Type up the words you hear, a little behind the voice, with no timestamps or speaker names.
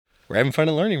We're having fun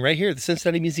and learning right here at the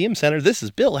Cincinnati Museum Center. This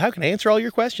is Bill. How can I answer all your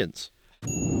questions?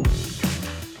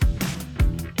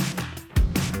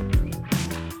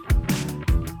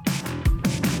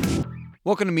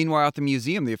 Welcome to Meanwhile at the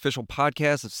Museum, the official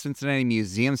podcast of Cincinnati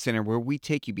Museum Center, where we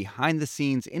take you behind the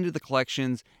scenes into the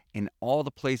collections and all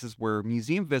the places where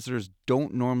museum visitors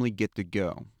don't normally get to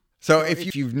go. So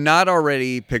if you've not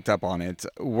already picked up on it,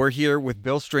 we're here with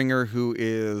Bill Stringer, who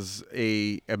is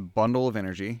a bundle of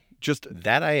energy. Just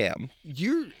that I am.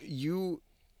 You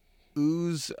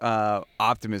ooze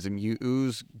optimism. You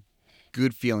ooze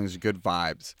good feelings, good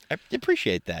vibes. I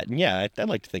appreciate that. And yeah, I'd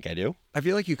like to think I do. I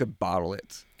feel like you could bottle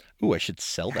it. Ooh, I should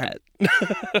sell that.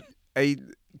 A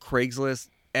Craigslist,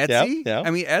 Etsy? Yeah. I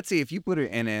mean, Etsy, if you put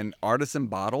it in an artisan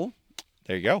bottle.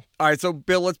 There you go. All right, so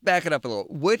Bill, let's back it up a little.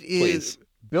 Please.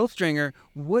 Bill Stringer,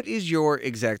 what is your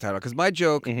exact title? Because my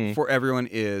joke for everyone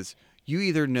is you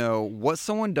either know what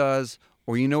someone does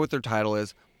or you know what their title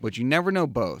is, but you never know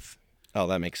both. Oh,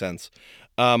 that makes sense.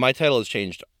 My title has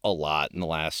changed a lot in the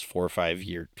last 4 or 5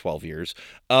 years, 12 years.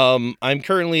 I'm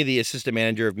currently the assistant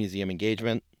manager of museum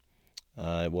engagement.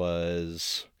 I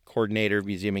was coordinator of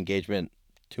museum engagement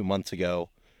 2 months ago,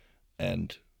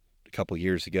 and a couple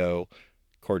years ago,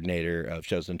 coordinator of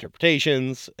shows and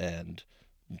interpretations, and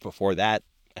before that,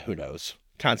 who knows?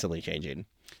 Constantly changing.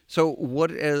 So what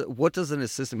does an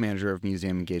assistant manager of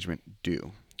museum engagement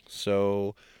do?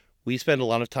 So we spend a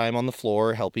lot of time on the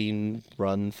floor helping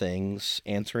run things,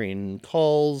 answering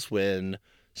calls when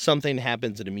something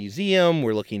happens at a museum.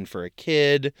 We're looking for a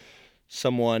kid.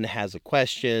 Someone has a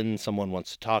question, someone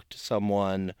wants to talk to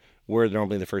someone. We're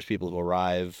normally the first people to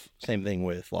arrive. Same thing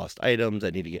with lost items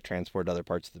that need to get transported to other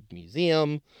parts of the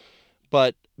museum.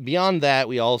 But beyond that,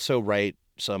 we also write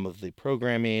some of the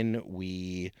programming.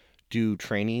 We do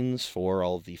trainings for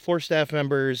all of the floor staff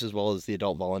members as well as the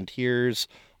adult volunteers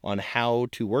on how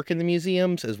to work in the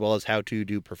museums as well as how to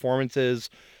do performances.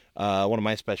 One of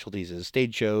my specialties is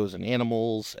stage shows and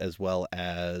animals, as well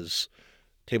as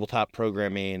tabletop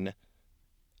programming,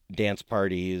 dance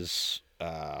parties.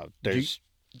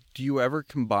 Do you ever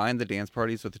combine the dance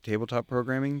parties with the tabletop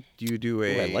programming? Do you do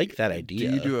I like that idea.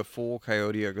 Do you do a full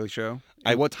Coyote Ugly show?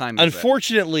 What time is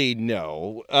Unfortunately,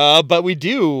 no. But we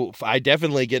do. I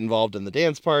definitely get involved in the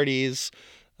dance parties.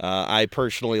 I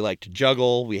personally like to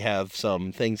juggle. We have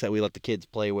some things that we let the kids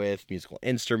play with, musical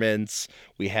instruments.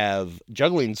 We have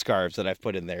juggling scarves that I've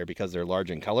put in there because they're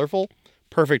large and colorful.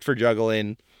 Perfect for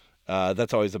juggling.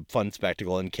 That's always a fun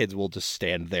spectacle, and kids will just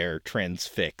stand there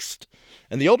transfixed.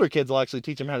 And the older kids will actually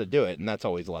teach them how to do it, and that's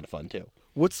always a lot of fun, too.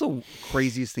 What's the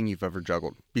craziest thing you've ever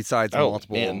juggled, besides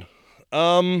multiple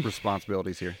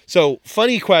responsibilities here? So,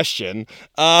 funny question.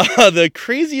 The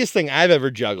craziest thing I've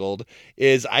ever juggled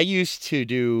is I used to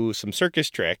do some circus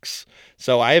tricks.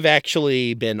 So, I've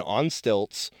actually been on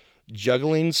stilts,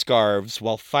 juggling scarves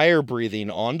while fire breathing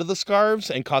onto the scarves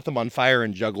and caught them on fire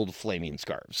and juggled flaming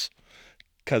scarves.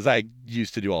 Because I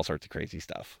used to do all sorts of crazy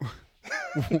stuff.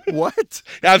 What?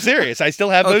 I'm serious. I still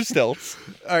have those stilts.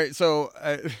 All right, so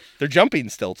they're jumping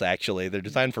stilts. Actually, they're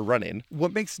designed for running.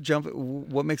 What makes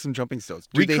them jumping stilts?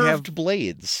 Do they have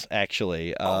blades?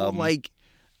 Actually, like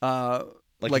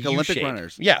Olympic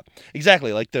runners. Yeah,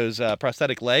 exactly. Like those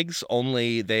prosthetic legs.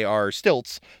 Only they are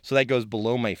stilts, so that goes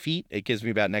below my feet. It gives me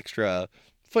about an extra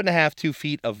 1.5 to 2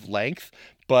 feet of length.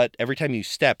 But every time you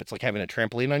step, it's like having a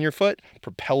trampoline on your foot,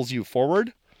 propels you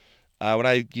forward. When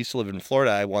I used to live in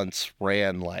Florida, I once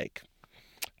ran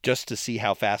just to see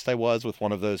how fast I was with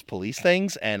one of those police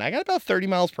things, and I got about 30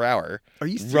 miles per hour. Are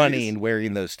you serious? Running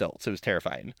wearing those stilts? It was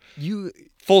terrifying.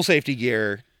 Full safety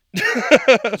gear.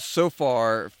 So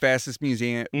far, fastest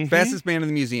man in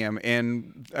the museum,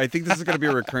 and I think this is going to be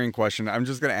a recurring question. I'm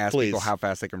just going to ask people how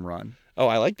fast they can run. Oh,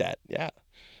 I like that. Yeah.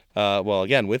 Well,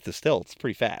 again, with the stilts,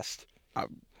 pretty fast.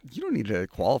 You don't need to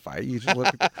qualify. You just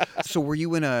look. So were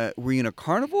you in a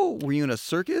carnival? Were you in a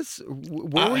circus?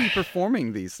 Where were you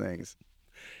performing these things?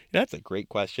 That's a great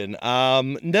question.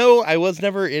 No, I was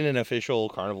never in an official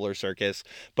carnival or circus,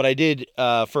 but I did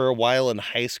for a while in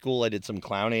high school. I did some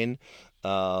clowning.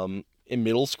 In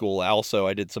middle school, also,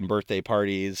 I did some birthday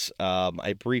parties.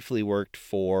 I briefly worked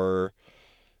for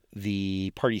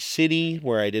the Party City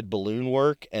where I did balloon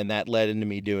work, and that led into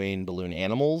me doing balloon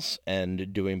animals,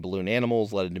 and doing balloon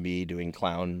animals led into me doing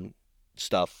clown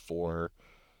stuff for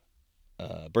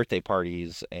birthday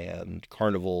parties and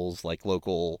carnivals, like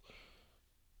local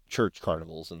church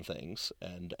carnivals and things.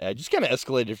 And I just kind of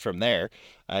escalated from there.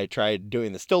 I tried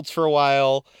doing the stilts for a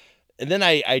while, and then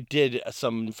I did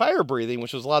some fire breathing,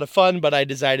 which was a lot of fun, but I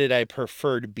decided I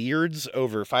preferred beards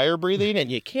over fire breathing,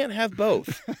 and you can't have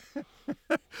both.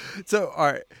 So,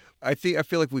 all right, I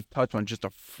feel like we've touched on just a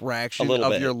fraction little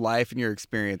of bit. your life and your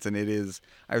experience, and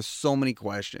I have so many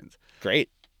questions. Great.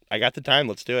 I got the time.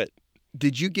 Let's do it.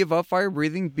 Did you give up fire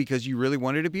breathing because you really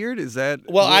wanted a beard? Was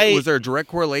there a direct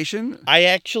correlation? I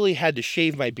actually had to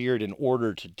shave my beard in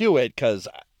order to do it because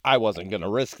I wasn't going to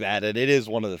risk that. And it is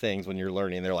one of the things when you're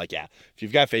learning, they're like, yeah, if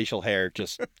you've got facial hair,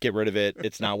 just get rid of it.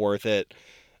 It's not worth it.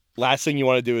 Last thing you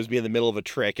want to do is be in the middle of a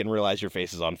trick and realize your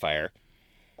face is on fire.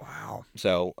 Wow.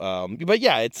 So, but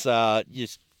yeah, it's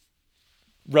just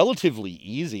relatively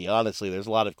easy, honestly. There's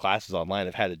a lot of classes online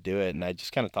I've had to do it, and I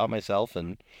just kind of taught myself.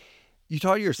 And You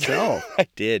taught yourself? I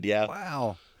did, yeah.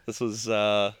 Wow. This was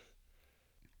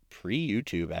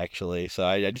pre-YouTube, actually. So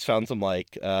I just found some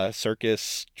like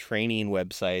circus training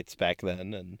websites back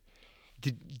then. And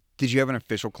Did you have an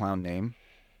official clown name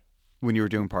when you were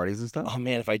doing parties and stuff? oh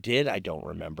man, if I did, I don't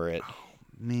remember it.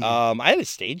 Man. I had a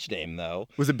stage name though.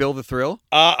 Was it Bill the Thrill?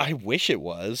 I wish it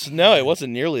was. No, it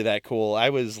wasn't nearly that cool.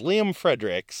 I was Liam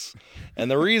Fredericks,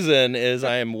 and the reason is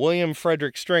I am William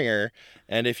Frederick Stringer.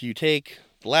 And if you take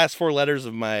the last 4 letters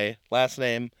of my last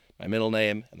name, my middle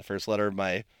name, and the first letter of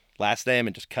my last name,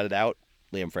 and just cut it out,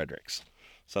 Liam Fredericks.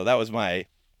 So that was my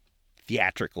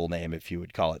theatrical name, if you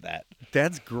would call it that.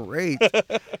 That's great.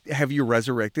 Have you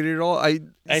resurrected it all? I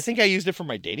think I used it for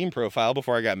my dating profile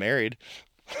before I got married.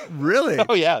 Really?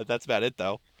 Oh yeah, that's about it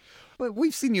though. But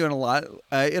we've seen you in a lot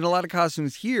of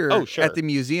costumes here Oh, sure. at the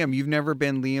museum. You've never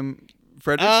been Liam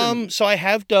Fredericks? So I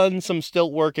have done some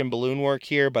stilt work and balloon work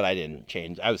here, but I didn't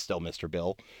change. I was still Mr.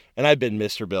 Bill, and I've been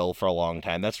Mr. Bill for a long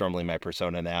time. That's normally my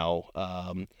persona now.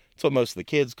 It's what most of the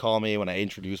kids call me when I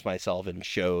introduce myself in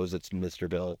shows. It's Mr.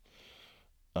 Bill.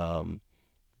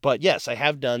 But yes, I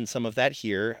have done some of that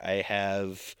here. I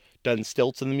have done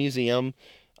stilts in the museum.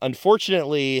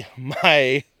 Unfortunately,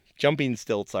 my jumping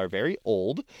stilts are very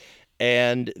old,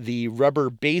 and the rubber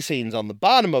basings on the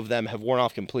bottom of them have worn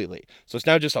off completely. So it's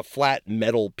now just a flat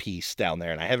metal piece down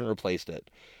there, and I haven't replaced it,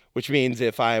 which means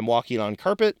if I'm walking on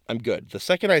carpet, I'm good. The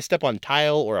second I step on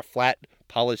tile or a flat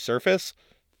polished surface,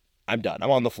 I'm done.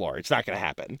 I'm on the floor. It's not going to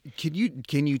happen. Can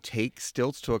you take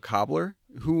stilts to a cobbler?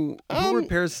 Who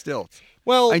repairs stilts?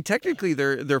 Well, Technically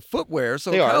they're footwear,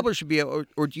 so They a are. cobbler should be able,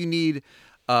 or do you need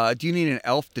an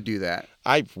elf to do that?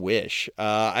 I wish.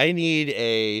 I need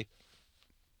a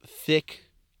thick,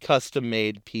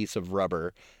 custom-made piece of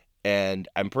rubber, and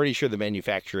I'm pretty sure the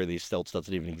manufacturer of these stilts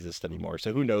doesn't even exist anymore,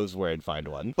 so who knows where I'd find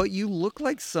one. But you look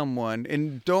like someone,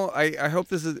 and I hope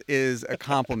this is a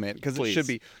compliment, because it should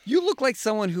Please. be. You look like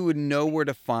someone who would know where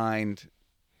to find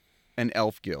an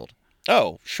elf guild.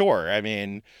 Oh, sure. I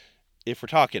mean, if we're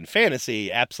talking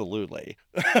fantasy, absolutely.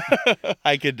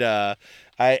 I could,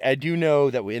 I do know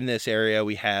that in this area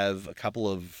we have a couple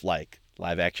of like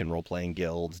live action role playing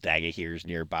guilds, Dagahir's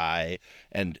nearby,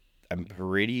 and I'm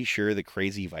pretty sure the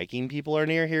crazy Viking people are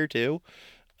near here too.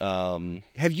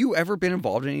 Have you ever been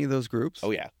involved in any of those groups?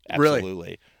 Oh yeah, Really?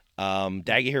 absolutely.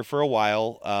 Dagahir for a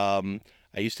while.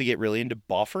 I used to get really into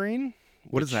buffering.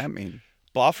 What does that mean?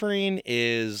 Buffering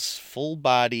is full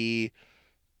body,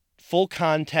 full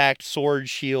contact, sword,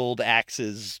 shield,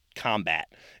 axes combat.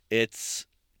 It's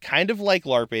kind of like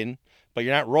LARPing, but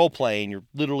you're not role playing. You're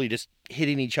literally just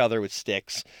hitting each other with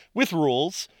sticks with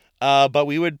rules. But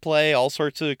we would play all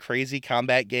sorts of crazy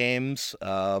combat games.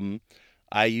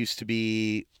 I used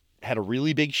to had a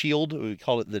really big shield. We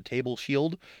called it the table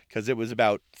shield because it was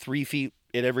about 3 feet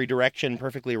in every direction,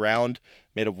 perfectly round,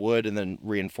 made of wood, and then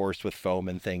reinforced with foam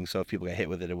and things. So if people got hit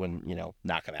with it, it wouldn't,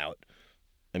 knock them out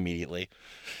immediately.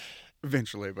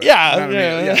 Eventually, but Yeah, not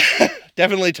immediately.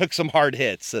 definitely took some hard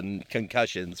hits and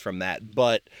concussions from that.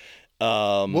 But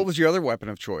What was your other weapon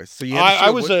of choice? So you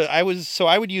had a shield.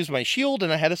 I would use my shield,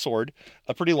 and I had a sword,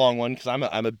 a pretty long one because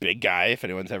I'm a big guy. If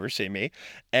anyone's ever seen me,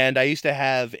 and I used to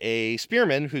have a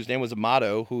spearman whose name was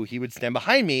Amato, who he would stand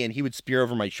behind me and he would spear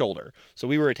over my shoulder. So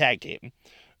we were a tag team,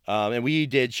 and we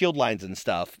did shield lines and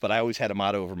stuff. But I always had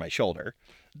Amato over my shoulder.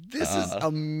 This is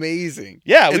amazing.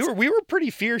 Yeah, we were a pretty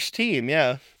fierce team.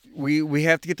 Yeah. We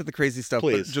have to get to the crazy stuff.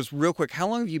 Please. But just real quick, how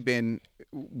long have you been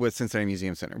with Cincinnati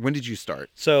Museum Center? When did you start?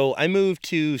 So I moved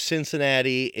to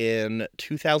Cincinnati in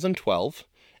 2012,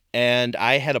 and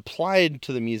I had applied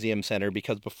to the Museum Center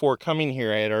because before coming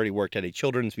here, I had already worked at a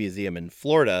children's museum in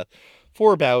Florida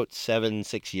for about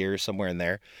 6 years, somewhere in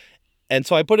there. And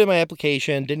so I put in my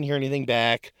application, didn't hear anything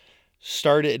back,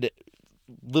 started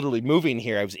literally moving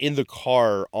here. I was in the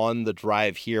car on the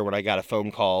drive here when I got a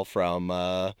phone call from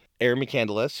Aaron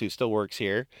McCandless, who still works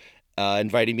here,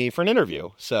 inviting me for an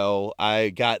interview. So I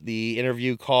got the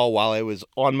interview call while I was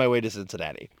on my way to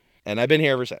Cincinnati, and I've been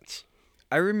here ever since.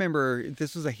 I remember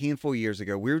this was a handful of years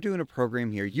ago. We were doing a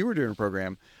program here. You were doing a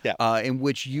program Yeah. in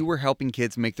which you were helping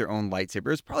kids make their own lightsaber.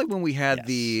 It was probably when we had Yes.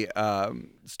 the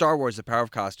Star Wars: The Power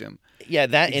of Costume. Yeah,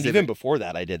 that and exhibit. even before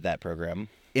that, I did that program.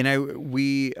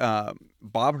 And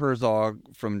Bob Herzog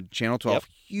from Channel 12,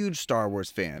 huge Star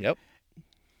Wars fan. Yep.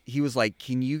 He was like,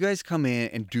 "Can you guys come in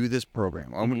and do this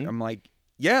program?" Mhm. I'm like,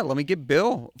 "Yeah, let me get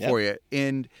Bill for you."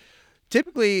 And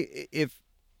typically,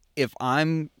 if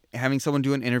I'm having someone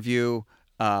do an interview,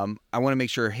 I want to make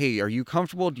sure, hey, are you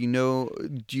comfortable? Do you know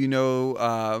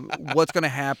what's going to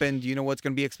happen? Do you know what's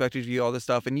going to be expected of you? All this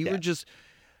stuff. And you were just,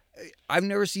 I've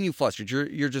never seen you flustered.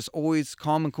 You're just always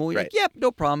calm and cool. You're like, yep,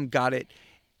 no problem, got it.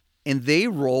 And they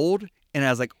rolled, and I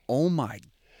was like, oh my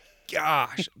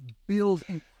gosh, Bill's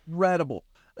incredible.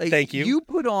 Like, Thank you. You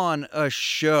put on a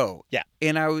show. Yeah.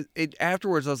 And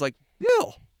afterwards, I was like,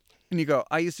 Bill. And you go,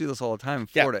 I used to do this all the time in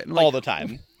Florida. And I'm all like, the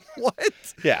time.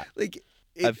 What? Yeah. Like,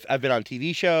 I've been on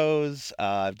TV shows.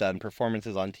 I've done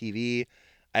performances on TV.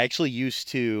 I actually used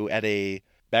to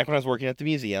back when I was working at the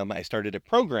museum, I started a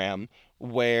program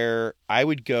where I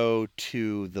would go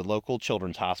to the local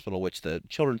children's hospital, which the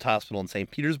children's hospital in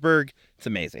St. Petersburg, it's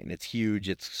amazing. It's huge.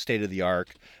 It's state of the art,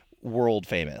 world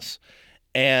famous.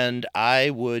 And I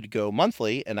would go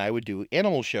monthly and I would do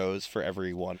animal shows for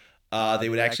everyone. They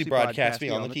would actually broadcast me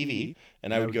on the TV,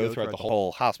 and I would go throughout the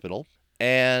whole hospital.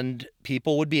 And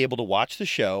people would be able to watch the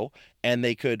show, and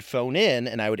they could phone in,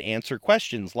 and I would answer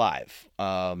questions live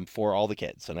for all the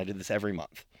kids. And I did this every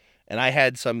month. And I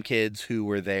had some kids who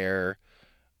were there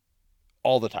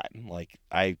all the time. Like,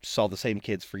 I saw the same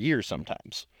kids for years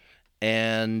sometimes.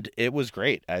 And it was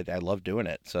great. I loved doing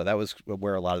it. So that was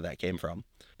where a lot of that came from.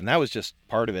 And that was just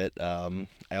part of it.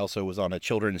 I also was on a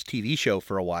children's TV show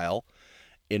for a while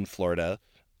in Florida.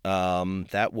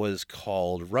 That was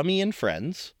called Rummy and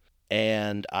Friends.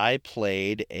 And I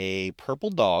played a purple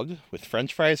dog with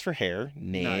French fries for hair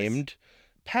named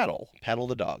Paddle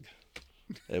the dog.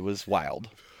 It was wild.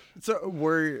 So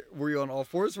were you on all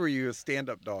fours? Or were you a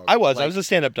stand-up dog? I was a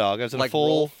stand-up dog. I was in like a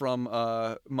full Rolf from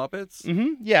Muppets.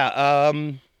 Mm-hmm. Yeah.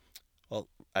 Well,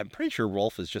 I'm pretty sure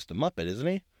Rolf is just a Muppet, isn't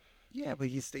he? Yeah, but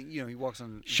he walks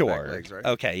on his Sure. back legs, right?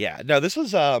 Okay. Yeah. No, this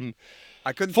was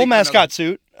I couldn't full think of mascot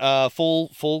suit,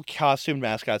 full costume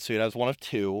mascot suit. I was one of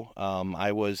two.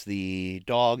 I was the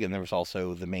dog, and there was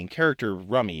also the main character,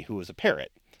 Rummy, who was a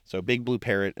parrot. So big blue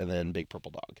parrot, and then big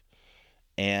purple dog.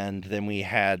 And then we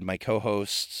had my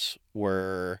co-hosts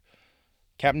were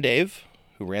Captain Dave,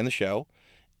 who ran the show,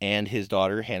 and his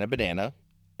daughter, Hannah Banana.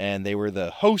 And they were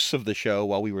the hosts of the show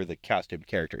while we were the costumed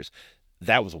characters.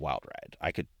 That was a wild ride.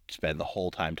 I could spend the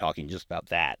whole time talking just about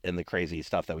that and the crazy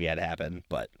stuff that we had happen,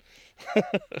 but...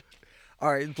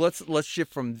 All right, let's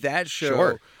shift from that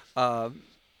show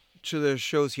to the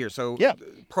shows here. So,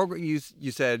 program you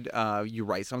said you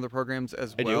write some of the programs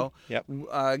as well. I do.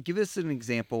 Yep. Give us an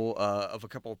example of a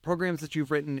couple of programs that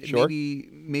you've written. Sure.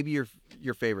 Maybe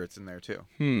your favorites in there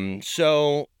too.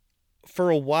 So, for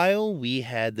a while, we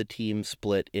had the team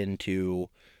split into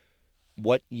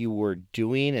what you were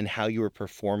doing and how you were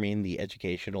performing the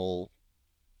educational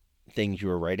things you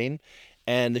were writing.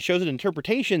 And the shows and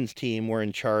interpretations team were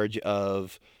in charge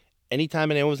of anytime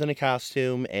anyone was in a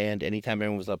costume and anytime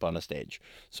anyone was up on a stage.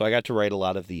 So I got to write a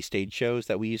lot of the stage shows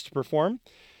that we used to perform.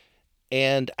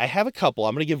 And I have a couple.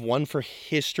 I'm going to give one for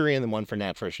history and then one for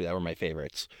natural history. That were my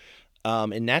favorites.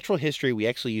 In natural history, we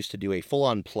actually used to do a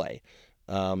full-on play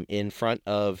in front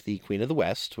of the Queen of the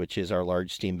West, which is our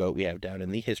large steamboat we have down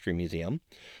in the History Museum.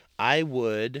 I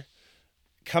would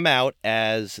come out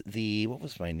as what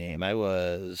was my name? I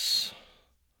was...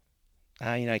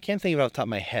 I can't think of it off the top of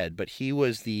my head, but he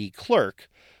was the clerk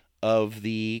of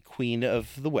the Queen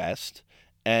of the West,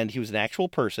 and he was an actual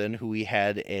person who we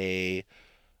had a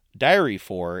diary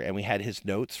for, and we had his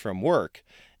notes from work,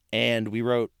 and we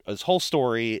wrote his whole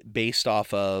story based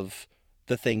off of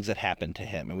the things that happened to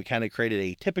him, and we kind of created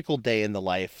a typical day in the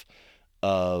life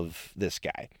of this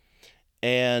guy.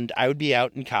 And I would be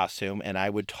out in costume, and I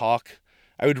would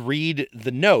read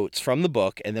the notes from the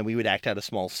book, and then we would act out a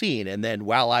small scene. And then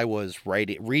while I was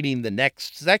reading the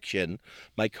next section,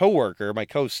 my coworker, my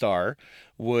co-star,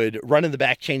 would run in the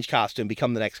back, change costume,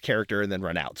 become the next character, and then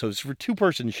run out. So it was a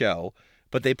two-person show,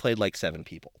 but they played like 7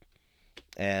 people.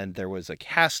 And there was a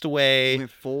castaway. You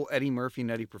went full Eddie Murphy,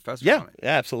 Nutty Professor on it.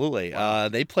 Yeah, absolutely. Wow.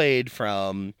 They played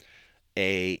from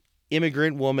a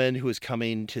immigrant woman who was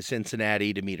coming to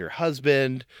Cincinnati to meet her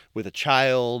husband with a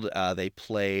child. They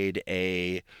played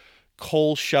a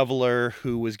coal shoveler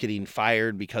who was getting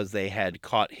fired because they had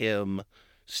caught him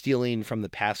stealing from the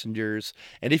passengers.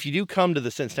 And if you do come to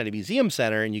the Cincinnati Museum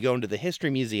Center and you go into the History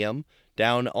Museum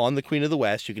down on the Queen of the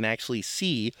West, you can actually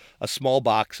see a small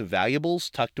box of valuables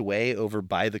tucked away over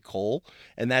by the coal.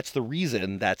 And that's the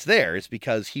reason that's there, is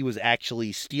because he was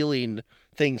actually stealing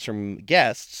things from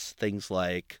guests, things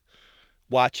like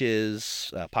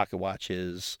watches, pocket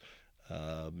watches,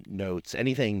 notes,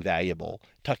 anything valuable,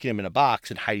 tucking them in a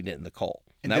box and hiding it in the coal.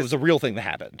 And that was a real thing that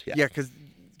happened. Yeah,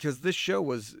 because this show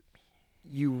was,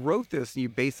 you wrote this and you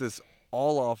based this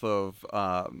all off of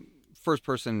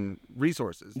first-person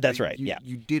resources. That's right,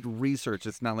 You did research.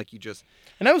 It's not like you just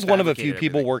And I was one of a few fabricated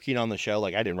people everything. working on the show.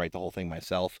 Like, I didn't write the whole thing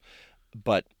myself,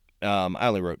 but I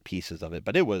only wrote pieces of it.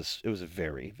 But it was a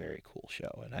very, very cool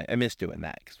show. And I miss doing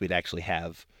that because we'd actually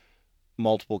have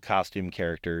multiple costume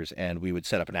characters and we would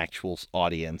set up an actual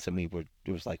audience and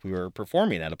it was like we were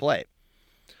performing at a play.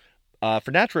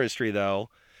 For natural history, though,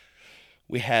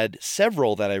 we had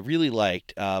several that I really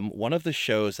liked. One of the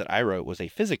shows that I wrote was a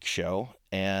physics show,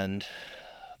 and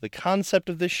the concept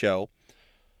of this show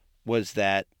was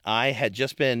that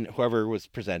whoever was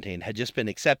presenting, had just been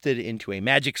accepted into a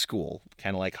magic school,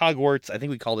 kind of like Hogwarts. I think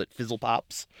we called it Fizzle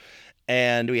Pops.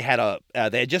 And we had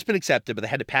they had just been accepted, but they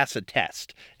had to pass a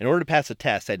test. In order to pass a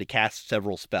test, they had to cast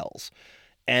several spells.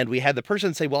 And we had the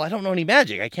person say, well, I don't know any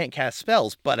magic. I can't cast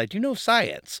spells, but I do know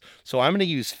science. So I'm going to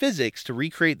use physics to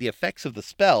recreate the effects of the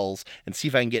spells and see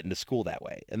if I can get into school that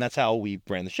way. And that's how we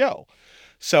ran the show.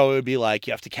 So it would be like,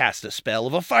 you have to cast a spell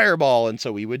of a fireball. And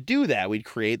so we would do that. We'd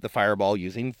create the fireball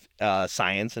using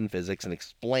science and physics and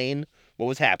explain what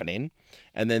was happening.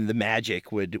 And then the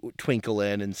magic would twinkle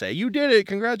in and say, you did it,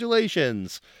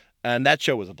 congratulations. And that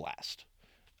show was a blast.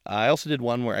 I also did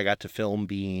one where I got to film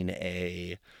being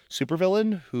a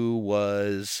supervillain who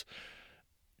was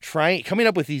coming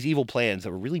up with these evil plans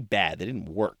that were really bad. They didn't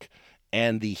work.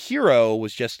 And the hero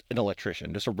was just an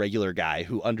electrician, just a regular guy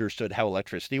who understood how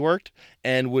electricity worked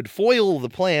and would foil the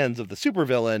plans of the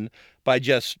supervillain by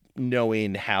just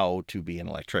knowing how to be an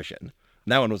electrician.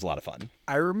 And that one was a lot of fun.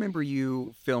 I remember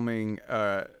you filming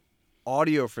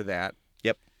audio for that.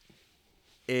 Yep.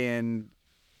 And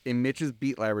in Mitch's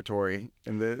Beat Laboratory,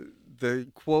 in the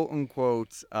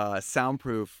quote-unquote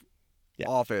soundproof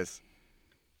office,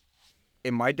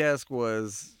 and my desk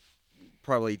was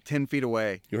probably 10 feet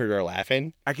away. You heard her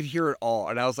laughing? I could hear it all,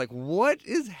 and I was like, what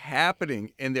is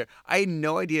happening in there? I had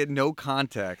no idea, no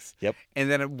context. Yep. And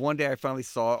then one day I finally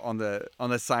saw it on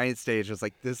the science stage. I was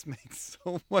like, this makes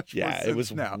so much more sense it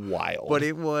was now. wild. But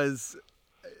it was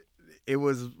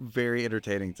very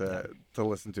entertaining to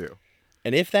listen to.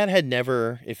 And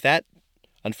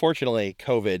unfortunately,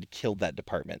 COVID killed that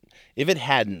department. If it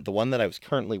hadn't, the one that I was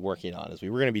currently working on is we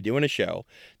were going to be doing a show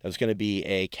that was going to be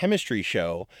a chemistry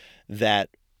show that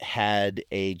had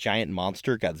a giant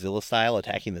monster, Godzilla style,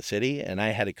 attacking the city. And I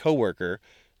had a coworker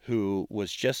who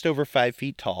was just over 5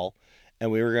 feet tall,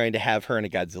 and we were going to have her in a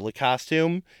Godzilla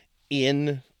costume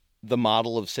in the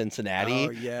model of Cincinnati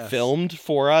filmed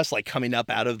for us, like coming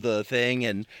up out of the thing,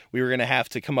 and we were going to have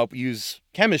to use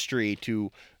chemistry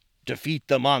to defeat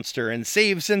the monster and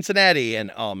save Cincinnati.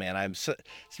 And oh man, it's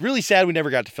really sad we never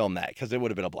got to film that because it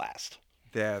would have been a blast.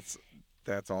 That's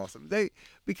awesome.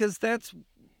 Because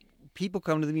people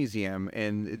come to the museum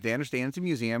and they understand it's a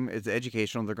museum, it's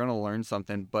educational, they're going to learn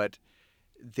something, but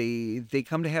they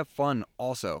come to have fun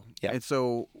also. Yeah. And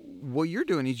so what you're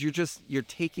doing is you're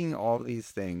taking all these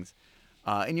things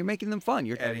and you're making them fun.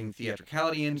 You're adding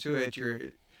theatricality into it. You're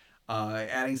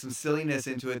adding some silliness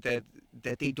into it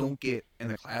that they don't get in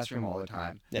the classroom all the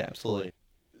time. Yeah, absolutely.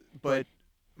 But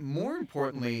more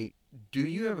importantly, do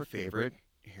you have a favorite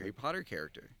Harry Potter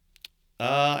character?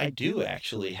 I do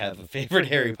actually have a favorite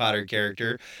Harry Potter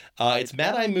character. It's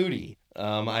Mad-Eye Moody.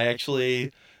 I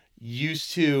actually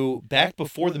used to, back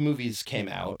before the movies came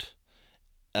out,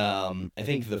 I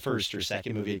think the first or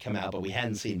second movie had come out, but we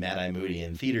hadn't seen Mad-Eye Moody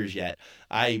in theaters yet.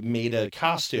 I made a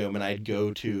costume and I'd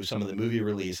go to some of the movie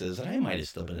releases, and I might have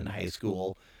still been in high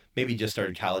school, maybe just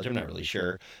started college, I'm not really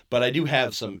sure. But I do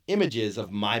have some images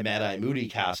of my Mad-Eye Moody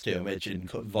costume, which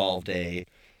involved a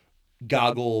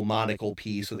goggle monocle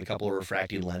piece with a couple of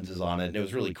refracting lenses on it, and it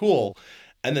was really cool.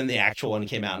 And then the actual one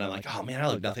came out, and I'm like, oh man, I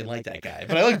look nothing like that guy.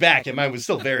 But I look back, and mine was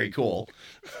still very cool.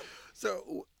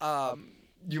 So,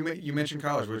 you mentioned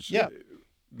college, which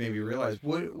made me realize,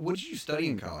 what did you study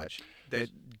in college that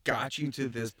got you to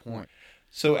this point?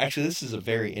 So actually, this is a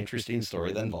very interesting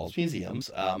story that involves museums.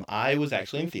 I was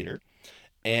actually in theater,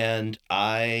 and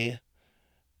I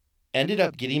ended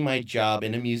up getting my job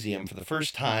in a museum for the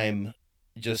first time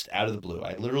just out of the blue.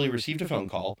 I literally received a phone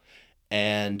call,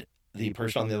 and the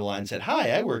person on the other line said,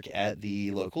 hi, I work at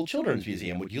the local children's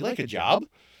museum. Would you like a job?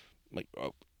 I'm like,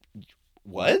 oh,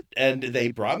 what? And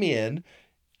they brought me in,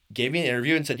 gave me an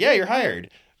interview, and said, yeah, you're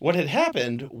hired. What had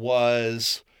happened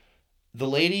was The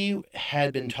lady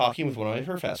had been talking with one of my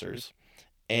professors,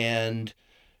 and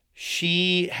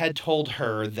she had told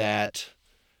her that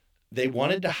they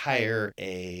wanted to hire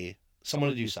someone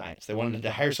to do science. They wanted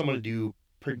to hire someone to do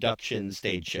production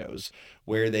stage shows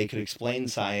where they could explain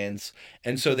science.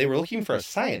 And so they were looking for a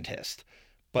scientist,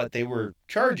 but they were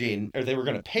charging, or they were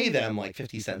going to pay them like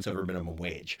 50 cents over minimum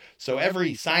wage. So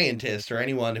every scientist or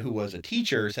anyone who was a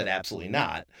teacher said absolutely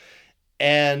not.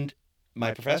 And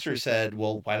my professor said,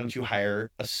 well, why don't you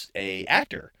hire a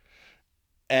actor?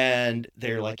 And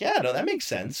they're like, yeah, no, that makes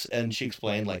sense. And she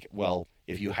explained, like, well,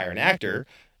 if you hire an actor,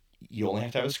 you only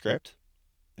have to have a script.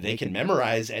 They can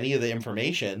memorize any of the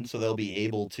information, so they'll be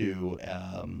able to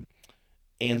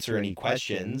answer any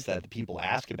questions that the people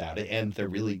ask about it. And they're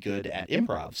really good at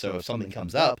improv. So if something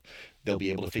comes up, they'll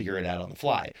be able to figure it out on the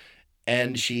fly.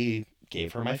 And she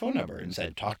gave her my phone number and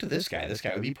said, talk to this guy. This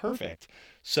guy would be perfect.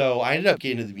 So I ended up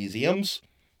getting to the museums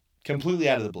completely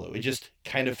out of the blue. It just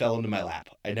kind of fell into my lap.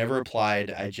 I never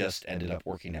applied. I just ended up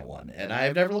working at one. And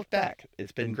I've never looked back.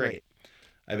 It's been great.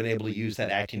 I've been able to use that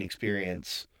acting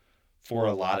experience for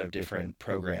a lot of different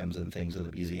programs and things at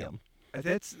the museum.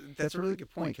 That's a really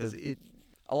good point, because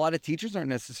a lot of teachers aren't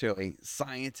necessarily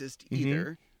scientists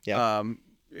either. Yeah. And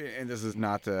this is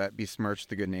not to besmirch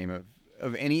the good name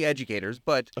of any educators,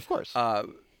 but Of course. a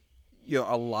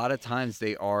lot of times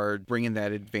they are bringing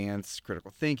that advanced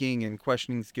critical thinking and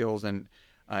questioning skills and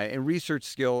research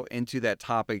skill into that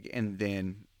topic, and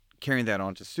then carrying that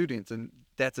on to students. And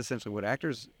that's essentially what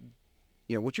actors,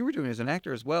 what you were doing as an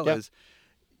actor as well. Yep. Is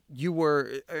you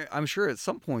were, I'm sure at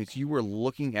some points you were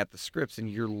looking at the scripts and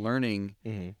you're learning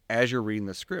as you're reading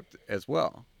the script as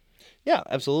well. Yeah,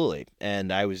 absolutely.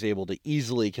 And I was able to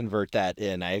easily convert that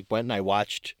in. I went and I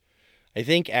watched, I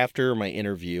think after my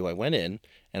interview, I went in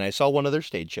and I saw one of their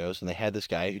stage shows, and they had this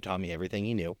guy who taught me everything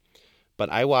he knew. But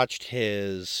I watched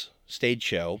his stage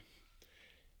show,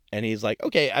 and he's like,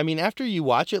 okay, I mean, after you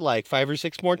watch it like 5 or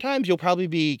 6 more times, you'll probably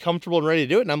be comfortable and ready to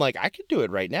do it. And I'm like, I could do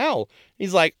it right now.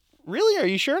 He's like, really? Are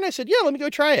you sure? And I said, yeah, let me go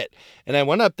try it. And I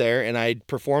went up there and I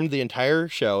performed the entire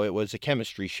show. It was a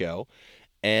chemistry show.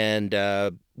 And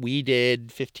we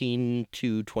did 15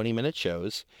 to 20-minute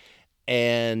shows.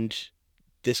 And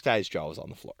this guy's jaw was on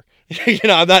the floor.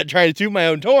 I'm not trying to toot my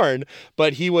own horn,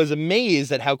 but he was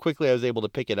amazed at how quickly I was able to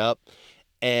pick it up.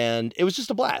 And it was just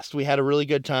a blast. We had a really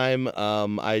good time.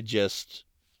 I just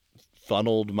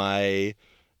funneled my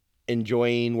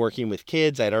enjoying working with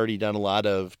kids. I'd already done a lot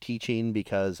of teaching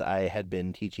because I had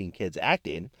been teaching kids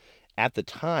acting. At the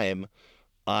time,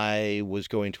 I was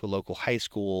going to a local high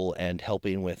school and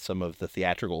helping with some of the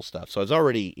theatrical stuff. So I was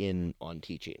already in on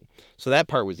teaching. So that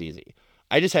part was easy.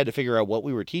 I just had to figure out what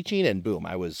we were teaching, and boom,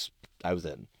 I was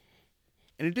in.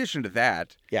 In addition to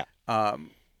that, yeah, and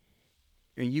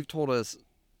you've told us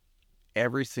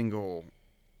every single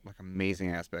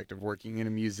amazing aspect of working in a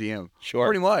museum. Sure.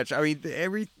 Pretty much. I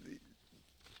mean,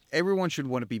 everyone should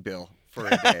want to be Bill for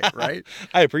a day, right?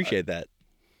 I appreciate that.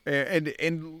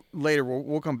 And later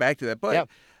we'll come back to that. But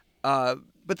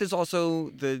but there's also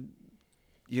the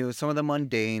some of the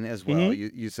mundane as well.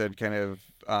 You said kind of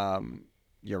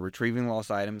retrieving lost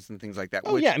items and things like that.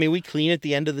 Oh, yeah. I mean, we clean at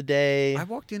the end of the day. I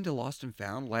walked into Lost and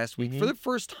Found last week for the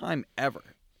first time ever.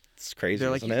 It's crazy. They're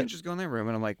like, isn't you it? can just go in that room.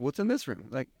 And I'm like, what's in this room?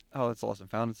 Like, oh, it's Lost and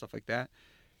Found and stuff like that.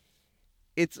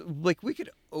 It's like we could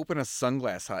open a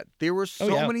sunglass hut. There were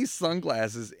so many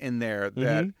sunglasses in there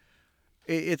that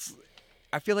it's...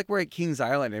 I feel like we're at Kings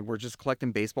Island and we're just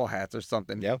collecting baseball hats or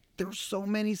something. Yeah. There were so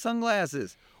many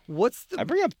sunglasses. I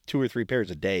bring up 2 or 3 pairs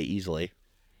a day easily.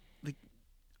 Like,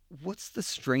 what's the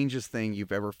strangest thing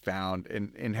you've ever found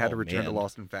and had to return to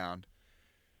Lost and Found?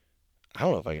 I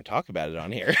don't know if I can talk about it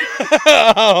on here.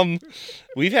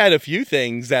 We've had a few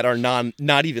things that are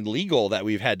not even legal that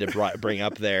we've had to bring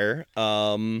up there.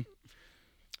 Trying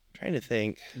to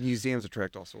think. Museums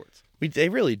attract all sorts. They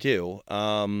really do.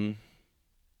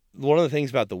 One of the things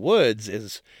about the woods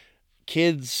is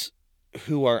kids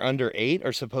who are under 8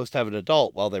 are supposed to have an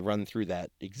adult while they run through that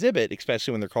exhibit,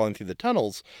 especially when they're crawling through the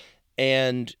tunnels.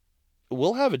 And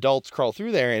we'll have adults crawl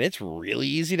through there, and it's really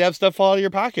easy to have stuff fall out of your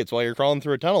pockets while you're crawling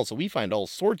through a tunnel. So we find all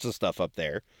sorts of stuff up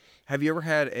there. Have you ever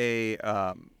had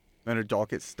an adult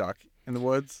get stuck in the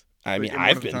woods? I mean,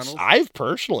 I've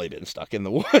personally been stuck in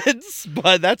the woods,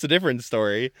 but that's a different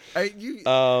story. I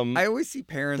always see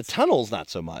parents. The tunnels, not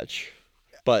so much.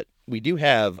 But we do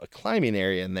have a climbing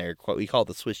area in there, what we call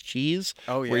the Swiss cheese,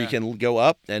 where you can go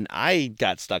up. And I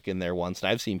got stuck in there once, and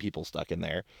I've seen people stuck in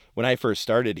there. When I first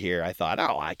started here, I thought,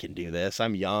 oh, I can do this.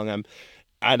 I'm young.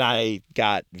 And I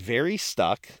got very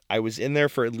stuck. I was in there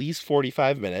for at least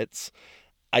 45 minutes.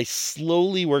 I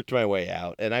slowly worked my way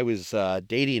out, and I was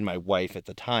dating my wife at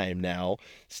the time now,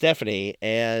 Stephanie,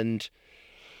 and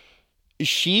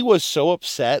she was so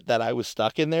upset that I was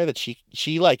stuck in there that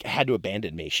she like had to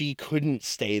abandon me. She couldn't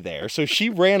stay there. So she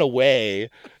ran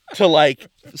away to like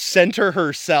center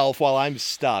herself while I'm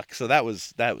stuck. So that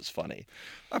was funny.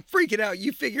 I'm freaking out.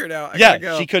 You figure it out. I Yeah, gotta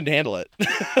go. she couldn't handle it.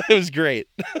 It was great.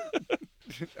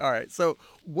 All right. So,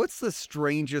 what's the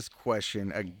strangest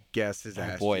question a guest has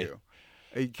asked you?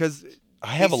 Because I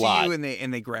have they a see lot. you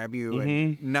and they grab you,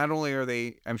 and not only are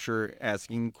they, I'm sure,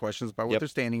 asking questions about what they're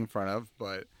standing in front of,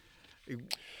 but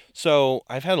so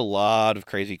I've had a lot of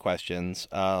crazy questions.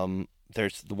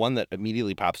 There's the one that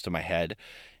immediately pops to my head.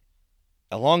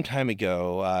 A long time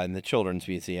ago in the Children's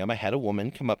Museum, I had a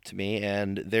woman come up to me,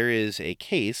 and there is a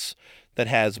case that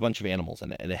has a bunch of animals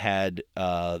in it, and it had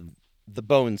the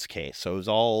bones case, so it was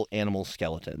all animal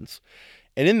skeletons.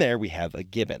 And in there we have a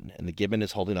gibbon, and the gibbon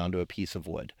is holding onto a piece of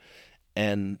wood.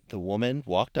 And the woman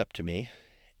walked up to me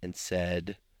and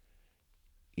said,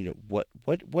 you know,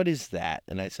 what is that?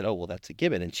 And I said, oh, well, that's a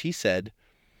gibbon. And she said,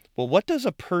 well, what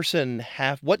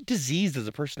disease does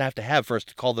a person have to have for us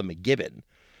to call them a gibbon?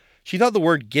 She thought the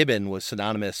word gibbon was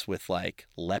synonymous with like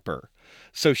leper.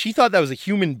 So she thought that was a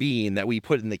human being that we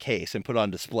put in the case and put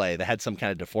on display that had some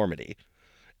kind of deformity.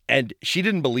 And she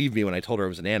didn't believe me when I told her it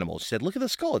was an animal. She said, look at the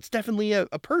skull. It's definitely a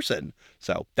person.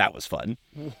 So that was fun.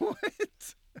 what?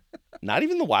 Not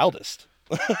even the wildest.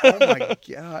 Oh my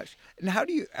gosh! And how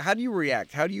do you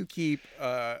react? How do you keep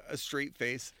a straight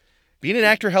face? Being an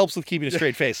actor helps with keeping a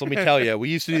straight face. Let me tell you, we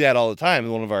used to do that all the time.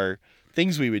 One of our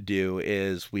things we would do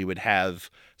is we would have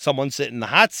someone sit in the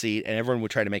hot seat and everyone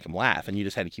would try to make them laugh, and you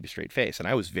just had to keep a straight face. And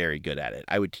I was very good at it.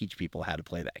 I would teach people how to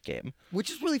play that game.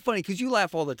 Which is really funny because you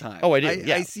laugh all the time. Oh, I do.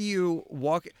 Yeah. I see you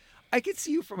walk. I could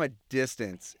see you from a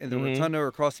distance in the rotunda or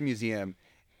across the museum,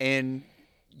 and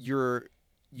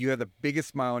you have the biggest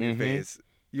smile on your face.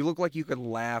 You look like you could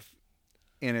laugh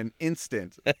in an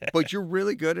instant, but you're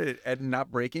really good at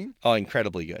not breaking. Oh,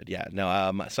 incredibly good. Yeah.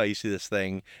 No. So I used to do this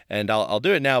thing, and I'll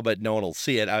do it now, but no one will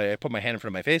see it. I put my hand in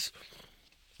front of my face,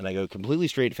 and I go completely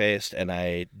straight faced, and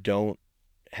I don't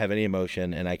have any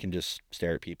emotion, and I can just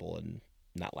stare at people and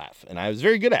not laugh. And I was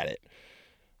very good at it.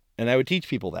 And I would teach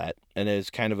people that, and it's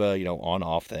kind of a on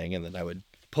off thing, and then I would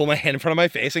pull my hand in front of my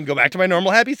face and go back to my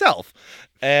normal happy self.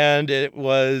 And it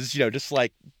was just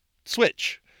like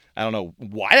switch. I don't know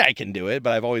why I can do it,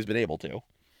 but I've always been able to.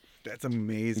 That's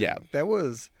amazing. Yeah. That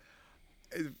was,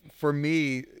 for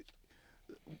me,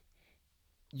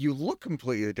 you look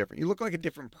completely different. You look like a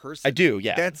different person. I do,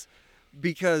 yeah. That's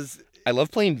because I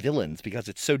love playing villains because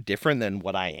it's so different than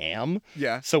what I am.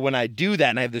 Yeah. So when I do that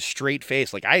and I have this straight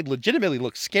face, like I legitimately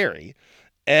look scary.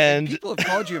 And people have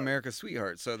called you America's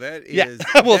sweetheart, so that is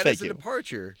well, that thank is a you.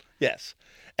 departure. Yes.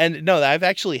 And no, I've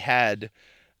actually had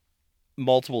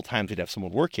multiple times we'd have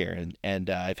someone work here, and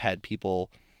I've had people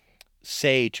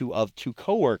say to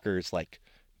coworkers like,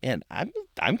 man,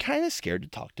 I'm kind of scared to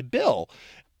talk to Bill,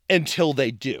 until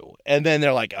they do. And then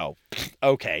they're like, oh,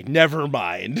 okay, never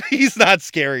mind. He's not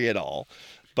scary at all.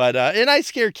 But and I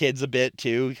scare kids a bit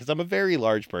too, because I'm a very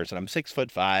large person. I'm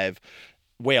 6'5",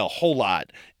 weigh a whole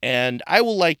lot, and I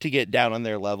will like to get down on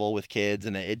their level with kids,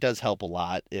 and it does help a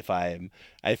lot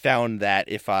I found that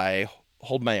if I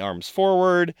hold my arms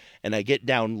forward and I get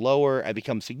down lower, I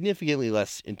become significantly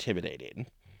less intimidating.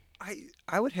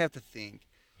 I would have to think,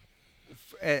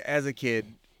 as a kid,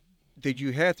 that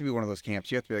you have to be one of those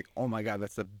camps. You have to be like, oh my God,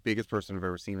 that's the biggest person I've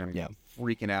ever seen. I'm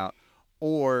freaking out.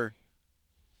 Or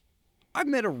I've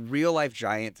met a real life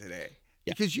giant today.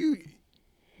 Yeah. Because you're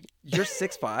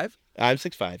 6'5"? I'm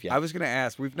 6'5", yeah. I was going to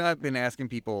ask, we've not been asking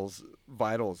people's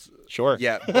vitals sure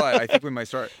yet, but I think we might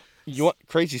start. You want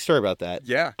crazy story about that?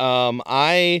 Yeah.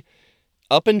 I,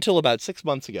 up until about 6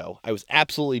 months ago, I was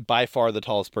absolutely by far the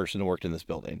tallest person who worked in this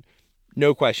building.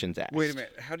 No questions asked. Wait a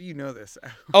minute. How do you know this?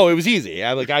 Oh, it was easy.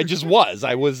 I just was.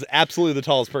 I was absolutely the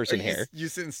tallest person here. You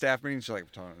sit in staff meetings, you're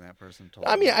like, taller than that person.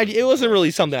 I mean, it wasn't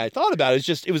really something I thought about.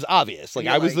 It was obvious. Like,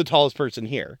 I was the tallest person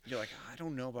here. You're like, I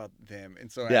don't know about them.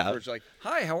 And so afterwards, you're like,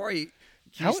 hi, how are you?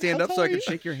 Can you stand up so I can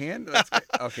shake your hand?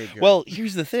 Okay, good. Well,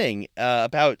 here's the thing.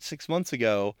 About 6 months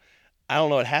ago, I don't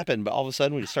know what happened, but all of a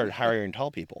sudden we just started hiring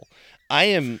tall people.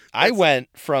 I went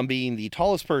from being the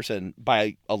tallest person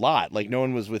by a lot, like no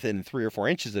one was within 3 or 4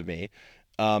 inches of me,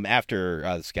 after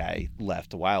this guy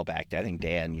left a while back. I think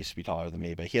Dan used to be taller than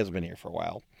me, but he hasn't been here for a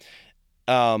while.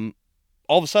 All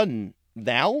of a sudden,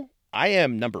 now I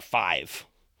am number 5.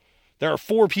 There are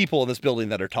 4 people in this building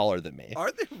that are taller than me.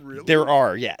 Are there really? There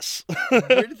are, yes.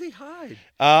 Where do they hide?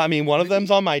 I mean, one of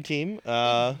them's on my team.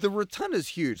 The rotunda's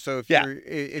huge, so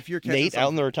if you're Nate out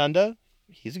in the rotunda.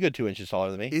 He's a good 2 inches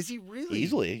taller than me. Is he really?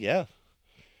 Easily, yeah.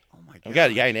 Oh my god. I've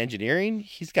got a guy in engineering.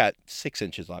 He's got 6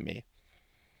 inches on me.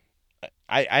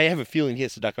 I have a feeling he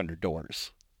has to duck under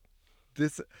doors.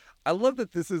 I love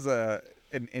that this is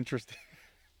an interesting.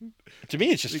 To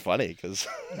me, it's just funny because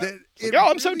It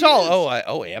I'm so really tall.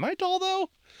 is. Am I tall though?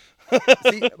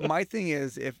 See, my thing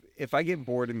is, if I get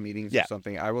bored in meetings Yeah. or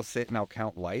something, I will sit and I'll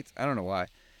count lights. I don't know why.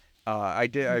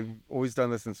 I've always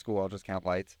done this in school. I'll just count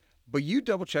lights. But you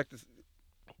double check this.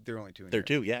 They're only 2 in They're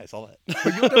here. 2. Yeah, I saw that.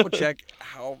 But you'll double check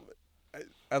how.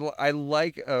 I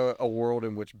like a world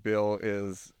in which Bill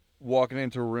is walking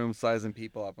into a room, sizing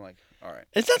people up. I'm like, all right.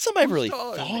 It's not something I've Who's really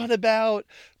taller than thought me? about,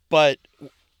 but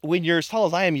when you're as tall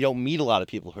as I am, you don't meet a lot of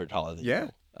people who are taller than Yeah.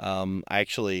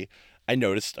 you. I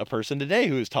noticed a person today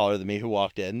who was taller than me who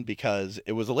walked in because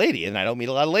it was a lady, and I don't meet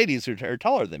a lot of ladies who are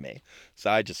taller than me. So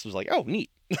I just was like, oh,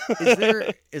 neat.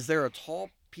 Is there a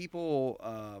tall people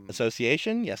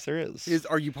Association? Yes, there is.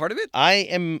 Are you part of it? I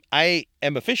am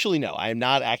officially no. I am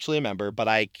not actually a member, but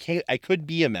I could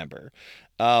be a member.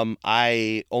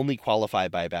 I only qualify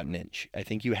by about an inch. I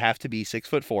think you have to be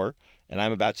 6'4", and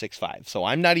I'm about 6'5". So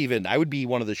I'm not even. I would be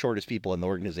one of the shortest people in the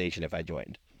organization if I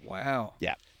joined. Wow.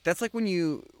 Yeah. That's like when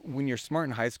you're smart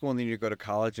in high school and then you go to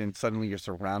college and suddenly you're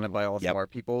surrounded by all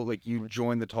smart people. Like you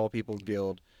join the tall people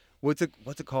guild. What's it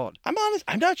called? I'm honest.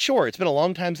 I'm not sure. It's been a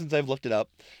long time since I've looked it up.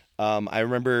 I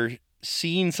remember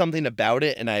seeing something about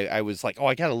it, and I was like, oh,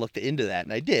 I got to look into that,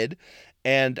 and I did.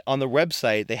 And on the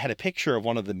website, they had a picture of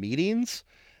one of the meetings.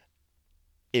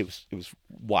 It was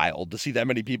wild to see that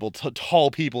many people, tall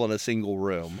people in a single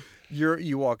room.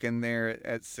 You walk in there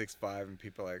at 6'5" and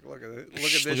people are like, look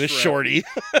at this shorty.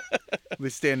 They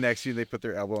stand next to you, they put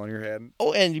their elbow on your head.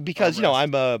 Oh, and because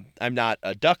I'm not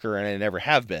a ducker, and I never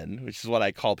have been, which is what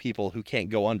I call people who can't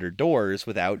go under doors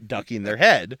without ducking their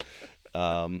head.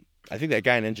 I think that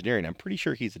guy in engineering, I'm pretty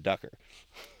sure he's a ducker.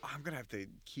 I'm gonna have to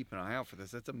keep an eye out for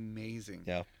this. That's amazing.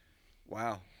 Yeah.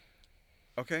 Wow.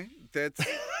 Okay, that's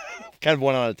kind of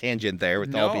went on a tangent there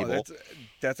with tall people.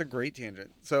 That's a great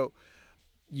tangent. So,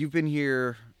 you've been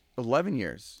here 11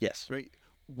 years. Yes. Right.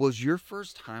 Was your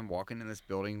first time walking in this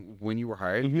building when you were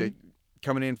hired? Mm-hmm.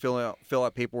 Coming in, fill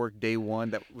out paperwork day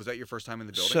one. Was that your first time in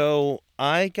the building? So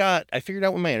I figured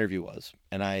out when my interview was,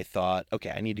 and I thought,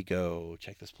 okay, I need to go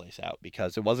check this place out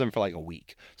because it wasn't for like a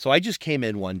week. So I just came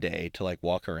in one day to like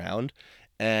walk around,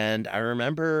 and I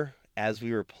remember as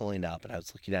we were pulling up, and I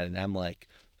was looking at it, and I'm like,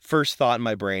 first thought in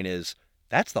my brain is,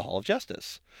 that's the Hall of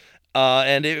Justice.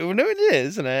 And it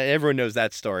is, and everyone knows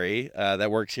that story that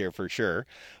works here for sure.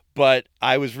 But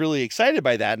I was really excited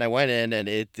by that, and I went in, and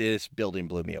this building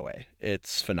blew me away.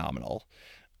 It's phenomenal.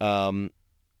 I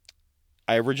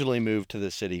originally moved to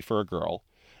the city for a girl,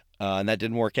 and that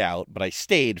didn't work out, but I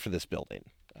stayed for this building.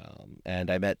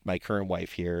 And I met my current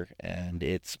wife here, and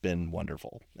it's been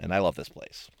wonderful. And I love this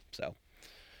place. So.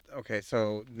 Okay,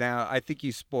 so now I think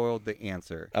you spoiled the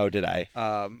answer. Oh, did I?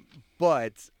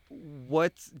 But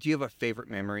do you have a favorite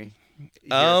memory?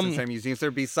 Cincinnati Museum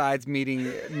Center besides meeting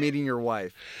your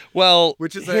wife? Well,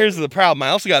 here's the problem. I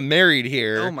also got married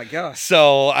here. Oh my gosh!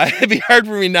 So it'd be hard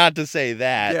for me not to say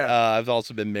that. Yeah. I've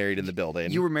also been married in the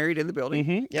building. You were married in the building?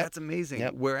 Mm-hmm. Yep. That's amazing.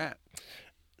 Yep. Where at?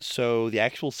 So the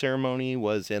actual ceremony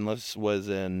was in not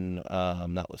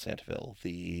Los Santaville,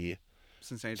 the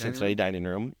Cincinnati Dining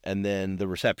Room, and then the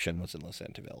reception was in Los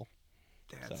Santaville.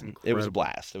 That's incredible. It was a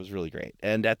blast. It was really great.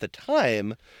 And at the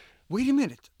time. Wait a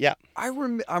minute. Yeah.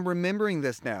 I'm remembering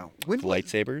this now.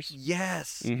 Lightsabers?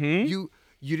 Yes. Mm-hmm. You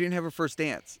didn't have a first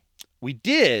dance. We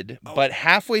did, but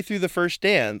halfway through the first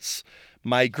dance,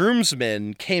 my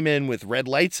groomsmen came in with red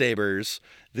lightsabers.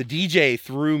 The DJ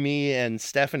threw me and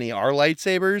Stephanie our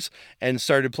lightsabers and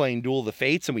started playing Duel of the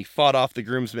Fates, and we fought off the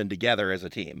groomsmen together as a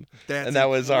team. That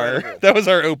was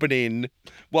our opening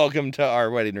welcome to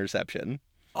our wedding reception.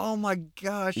 Oh my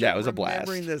gosh. Yeah, it was a blast. I'm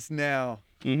remembering this now.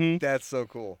 Mm-hmm. That's so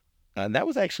cool. And that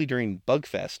was actually during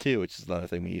Bugfest too, which is another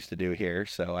thing we used to do here.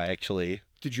 So I actually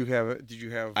Did you have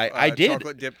I did.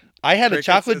 chocolate dip? I had a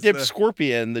chocolate dip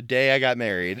scorpion the day I got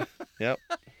married. Yep.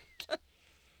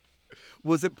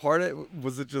 Was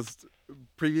it just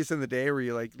previous in the day where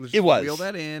you like let's just wheel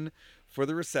that in for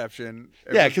the reception?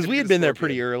 Yeah, because we had been there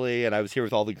pretty early, and I was here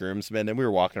with all the groomsmen, and we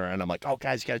were walking around. I'm like, oh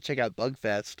guys, you got to check out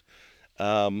Bugfest.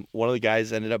 One of the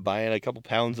guys ended up buying a couple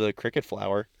pounds of cricket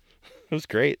flour. It was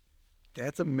great.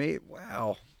 That's amazing.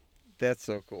 Wow. That's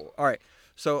so cool. All right.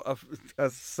 So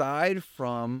aside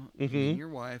from meeting your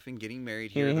wife and getting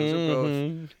married here,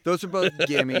 those are both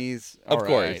gimmies.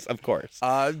 Of course.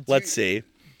 Let's see.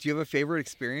 Do you have a favorite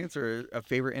experience or a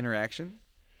favorite interaction?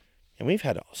 And we've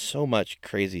had so much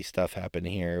crazy stuff happen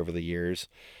here over the years.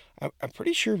 I'm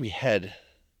pretty sure we had.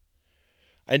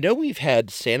 I know we've had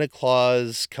Santa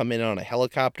Claus come in on a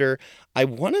helicopter. I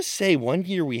want to say one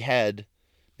year we had,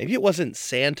 maybe it wasn't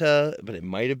Santa, but it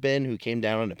might have been, who came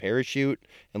down on a parachute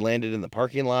and landed in the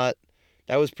parking lot.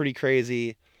 That was pretty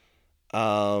crazy.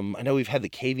 I know we've had the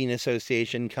Caving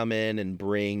Association come in and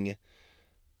bring.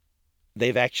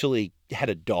 They've actually had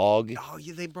a dog Oh,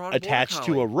 yeah, they brought a border attached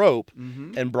to a collie. rope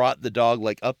Mm-hmm. and brought the dog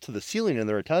like up to the ceiling in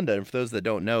the rotunda. And for those that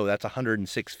don't know, that's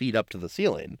 106 feet up to the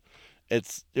ceiling.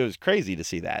 It was crazy to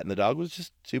see that, and the dog was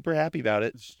just super happy about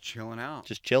it, Just chilling out.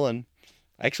 just chilling.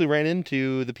 I actually ran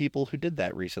into the people who did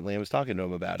that recently. I was talking to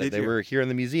them about it. Did They you? were here in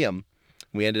the museum.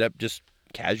 We ended up just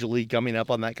casually coming up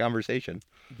on that conversation.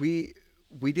 We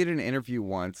did an interview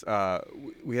once.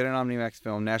 We had an OmniMax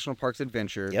film, National Parks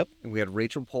Adventure. Yep. And we had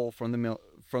Rachel Pohl from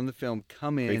the film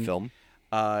come in. Great film.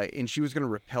 And she was going to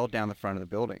rappel down the front of the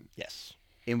building. Yes.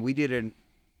 And we did an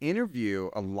interview,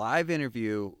 a live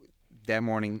interview that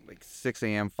morning, like 6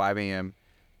 a.m., 5 a.m.,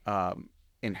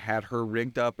 and had her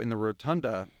rigged up in the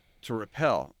rotunda to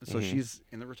rappel. So Mhm. she's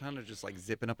in the rotunda just like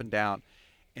zipping up and down.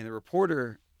 And the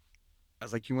reporter, I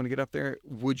was like, you want to get up there?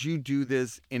 Would you do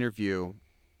this interview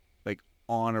like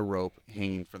on a rope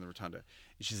hanging from the rotunda?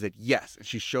 And she said, yes. And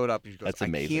she showed up and she goes, That's I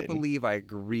amazing. can't believe I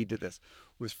agreed to this.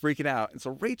 Was freaking out. And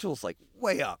so Rachel's like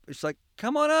way up. And she's like,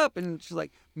 come on up. And she's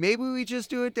like, maybe we just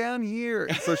do it down here.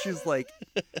 And so she's like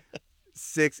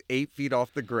 6-8 feet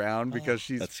off the ground because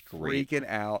she's that's great. freaking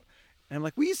out. And I'm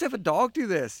like, we used to have a dog do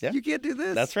this. Yeah. You can't do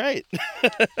this. That's right.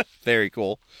 Very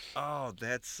cool. Oh,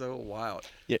 that's so wild.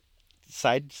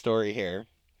 Side story here.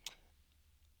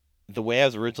 The way I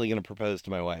was originally going to propose to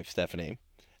my wife, Stephanie,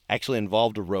 actually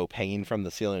involved a rope hanging from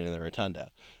the ceiling in the rotunda.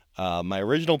 My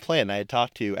original plan, I had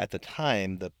talked to, at the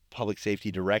time, the public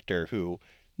safety director, who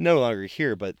no longer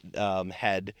here, but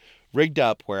had rigged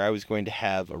up where I was going to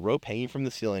have a rope hanging from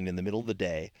the ceiling in the middle of the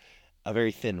day, a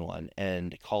very thin one,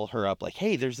 and call her up like,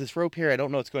 hey, there's this rope here. I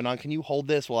don't know what's going on. Can you hold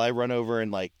this while I run over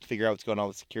and like figure out what's going on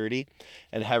with security?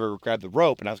 And have her grab the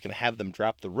rope, and I was going to have them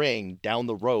drop the ring down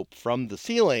the rope from the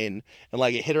ceiling, and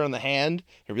like it hit her on the hand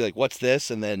and be like, what's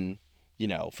this? And then,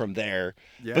 from there.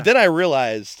 Yeah. But then I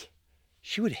realized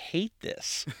she would hate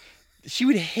this. She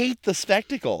would hate the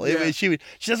spectacle. Yeah. She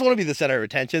doesn't want to be the center of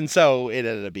attention, so it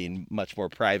ended up being much more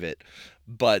private.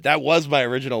 But that was my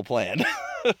original plan.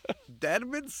 That'd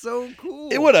have been so cool.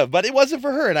 It would have, but it wasn't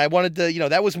for her. And I wanted to,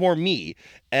 that was more me.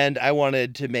 And I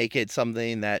wanted to make it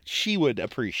something that she would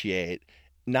appreciate,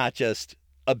 not just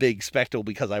a big spectacle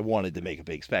because I wanted to make a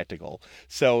big spectacle.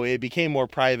 So it became more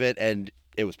private, and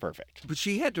it was perfect. But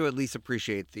she had to at least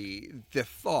appreciate the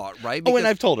thought, right? And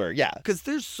I've told her, yeah. Because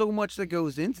there's so much that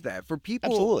goes into that. For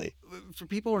people, Absolutely. For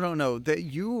people who don't know,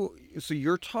 so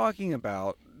you're talking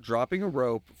about dropping a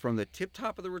rope from the tip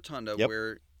top of the rotunda Yep.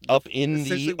 where Up in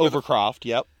essentially the where the- overcroft,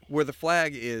 yep. where the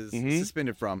flag is Mhm.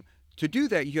 suspended from. To do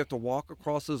that, you have to walk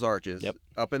across those arches, Yep.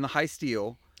 up in the high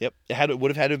steel. Yep. It would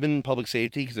have had to have been public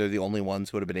safety because they're the only ones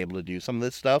who would have been able to do some of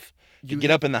this stuff. To You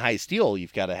get up in the high steel,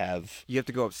 you've got to have. You have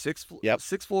to go up six Yep.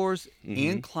 floors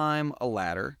Mhm. and climb a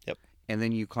ladder. Yep. And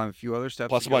then you climb a few other steps.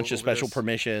 Plus to a go bunch of over special this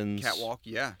permissions. Catwalk,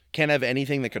 yeah. Can't have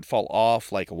anything that could fall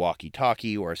off, like a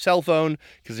walkie-talkie or a cell phone,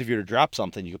 because if you were to drop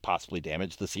something, you could possibly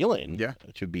damage the ceiling. Yeah.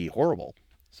 Which would be horrible.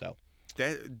 So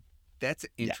That's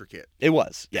intricate. it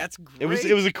was. Yeah. That's great.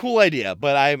 It was a cool idea,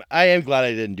 but I am glad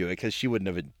I didn't do it because she wouldn't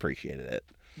have appreciated it.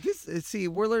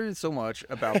 We're learning so much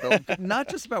about them, not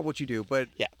just about what you do, but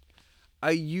Yeah.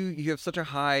 You have such a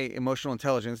high emotional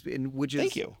intelligence, which is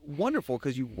Thank you. wonderful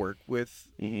because you work with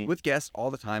Mhm. guests all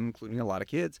the time, including a lot of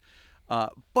kids.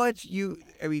 But you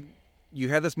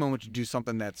had this moment to do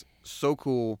something that's so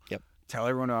cool. Yep. Tell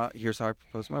everyone about, here's how I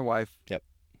proposed to my wife. Yep.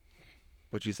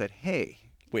 But you said, hey,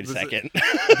 Wait a second.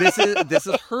 this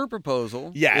is her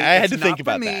proposal. Yeah, I had It's to not think for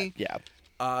about me. that.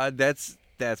 Yeah.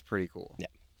 That's pretty cool. Yeah.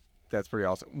 That's pretty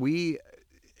awesome.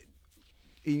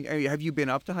 Have you been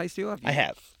up to High Steel? I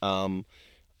have.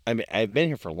 I mean, I've been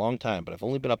here for a long time, but I've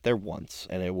only been up there once,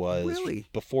 and it was Really?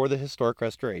 before the historic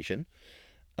restoration.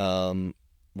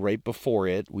 Right before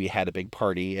it, we had a big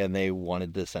party, and they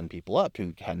wanted to send people up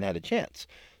who hadn't had a chance.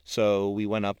 So we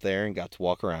went up there and got to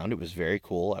walk around. It was very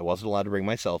cool. I wasn't allowed to bring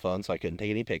my cell phone, so I couldn't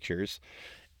take any pictures.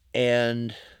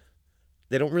 And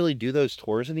they don't really do those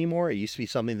tours anymore. It used to be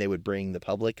something they would bring the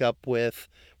public up with.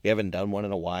 We haven't done one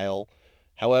in a while.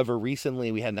 However,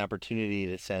 recently we had an opportunity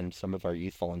to send some of our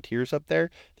youth volunteers up there.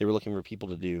 They were looking for people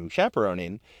to do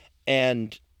chaperoning,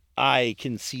 and I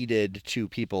conceded to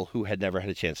people who had never had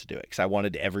a chance to do it because I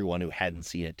wanted everyone who hadn't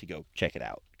seen it to go check it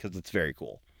out because it's very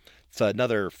cool. It's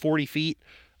another 40 feet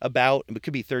about, it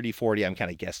could be 30, 40, I'm kind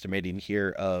of guesstimating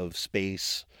here, of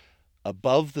space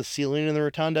above the ceiling in the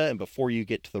rotunda and before you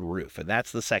get to the roof. And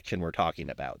that's the section we're talking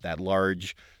about, that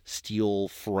large steel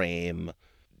frame,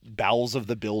 bowels of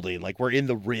the building. Like we're in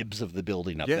the ribs of the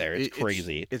building up there. It's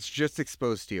crazy. It's just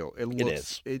exposed steel.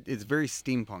 It's very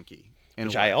steampunky.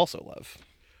 Which I also love.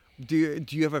 Do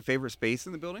you have a favorite space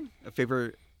in the building? A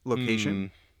favorite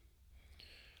location?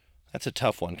 That's a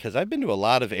tough one because I've been to a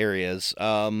lot of areas.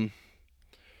 When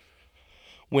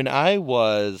I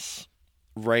was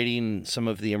writing some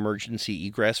of the emergency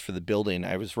egress for the building,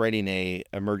 I was writing a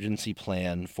emergency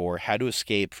plan for how to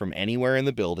escape from anywhere in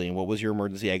the building. What was your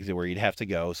emergency exit where you'd have to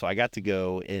go? So I got to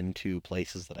go into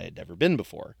places that I had never been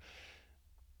before.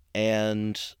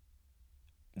 And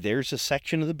there's a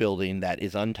section of the building that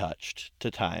is untouched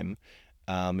to time.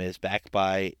 Is backed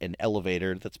by an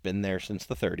elevator that's been there since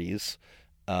the 30s.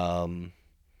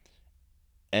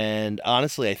 And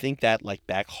honestly, I think that like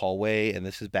back hallway, and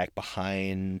this is back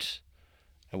behind,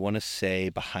 I want to say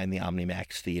behind the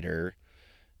OmniMax Theater.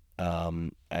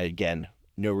 Again,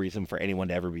 no reason for anyone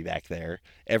to ever be back there.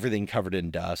 Everything covered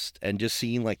in dust, and just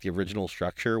seeing like the original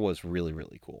structure was really,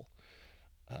 really cool.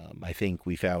 I think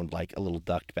we found like a little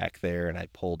duct back there, and I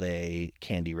pulled a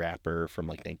candy wrapper from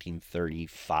like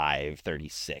 1935,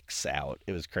 36 out.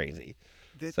 It was crazy.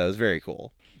 So it was very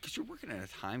cool. Because you're working at a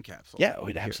time capsule. Yeah,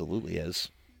 it absolutely is.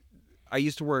 I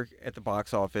used to work at the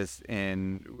box office,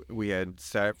 and we had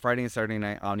Friday and Saturday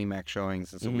night OmniMax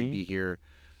showings, and so we'd be here,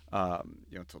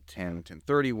 until 10,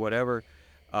 10:30, whatever,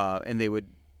 and they would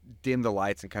dim the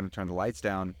lights and kind of turn the lights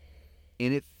down,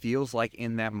 and it feels like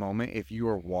in that moment, if you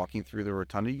are walking through the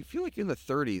rotunda, you feel like you're in the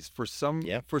 30s for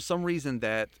some reason.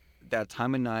 That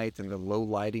time of night and the low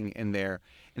lighting in there,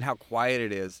 and how quiet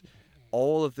it is,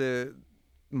 all of the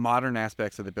modern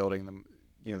aspects of the building,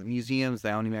 the museums, the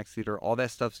OmniMax Theater, all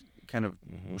that stuff's kind of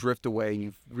drift away, and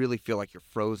you really feel like you're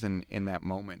frozen in that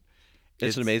moment.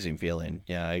 It's an amazing feeling.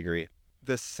 Yeah, I agree.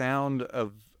 The sound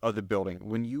of the building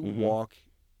when you walk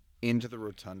into the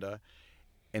rotunda,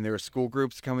 and there are school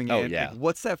groups coming in. Yeah. Like,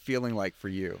 what's that feeling like for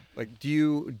you? Like, do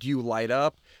you light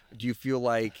up? Do you feel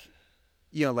like,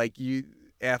 like you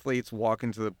athletes walk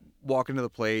into the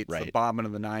plate, right, the bottom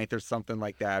of the ninth or something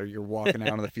like that, or you're walking out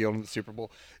on the field in the Super Bowl?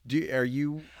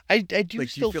 I do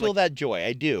still feel that joy.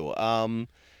 I do.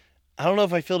 I don't know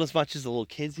if I feel it as much as the little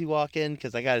kids who walk in,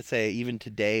 because I got to say, even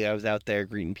today I was out there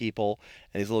greeting people,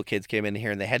 and these little kids came in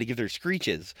here and they had to give their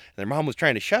screeches. And their mom was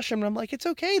trying to shush them, and I'm like, it's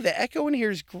okay. The echo in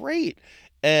here is great.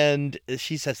 And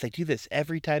she says they do this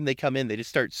every time they come in. They just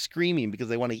start screaming because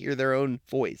they want to hear their own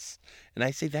voice. And I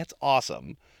say that's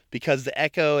awesome, because the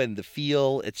echo and the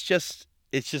feel, it's just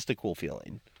a cool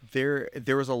feeling. There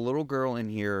was a little girl in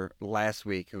here last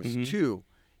week who was 2,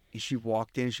 and she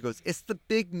walked in and she goes, "It's the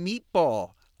big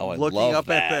meatball." Oh, I looking love up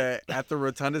that. at the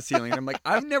rotunda ceiling. I'm like,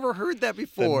 I've never heard that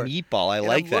before. The meatball, I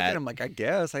like that. I'm like, I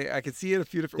guess I could see it a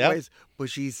few different ways, but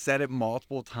she said it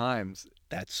multiple times.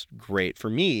 That's great.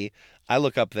 For me, I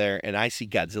look up there and I see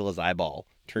Godzilla's eyeball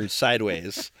turned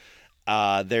sideways.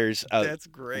 That's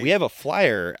great. We have a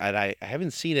flyer, and I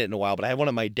haven't seen it in a while, but I have one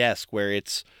at my desk where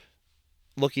it's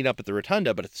looking up at the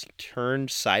rotunda, but it's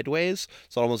turned sideways,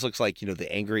 so it almost looks like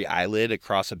the angry eyelid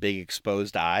across a big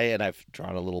exposed eye, and I've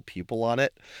drawn a little pupil on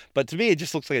it. But to me, it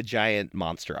just looks like a giant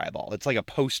monster eyeball. It's like a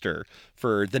poster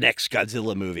for the next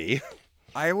Godzilla movie.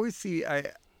 I always see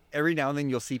every now and then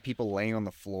you'll see people laying on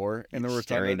the floor in the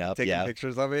rotunda taking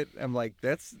pictures of it. I'm like,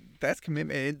 that's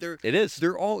commitment. It is.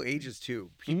 They're all ages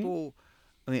too. People,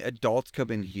 adults come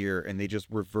in here and they just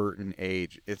revert in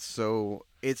age. It's so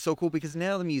cool, because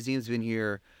now the museum's been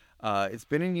here. It's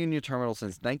been in Union Terminal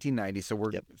since 1990, so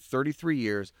we're 33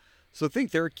 years. So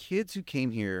think there are kids who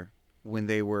came here when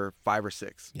they were 5 or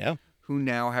 6. Yeah. Who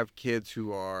now have kids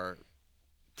who are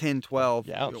 10, 12.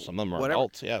 Yeah, some of them are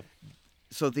adults. Yeah.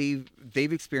 So they've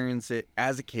experienced it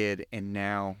as a kid and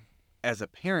now as a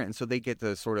parent, so they get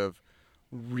to sort of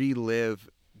relive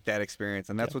that experience,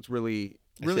 and that's what's really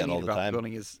neat about the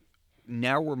building is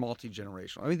now we're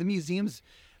multi-generational. I mean, the museum's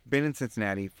been in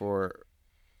Cincinnati for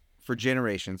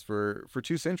generations, for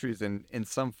 2 centuries in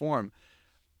some form,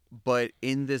 but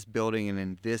in this building and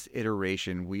in this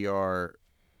iteration, we are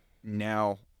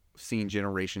now seeing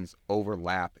generations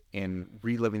overlap and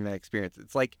reliving that experience.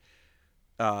 It's like,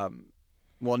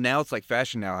 now it's like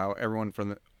fashion now, how everyone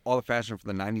all the fashion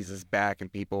from the 90s is back,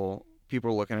 and people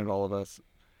are looking at all of us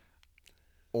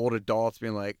old adults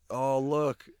being like, "Oh,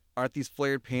 look, aren't these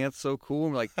flared pants so cool?"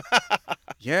 And we're like,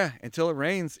 yeah, until it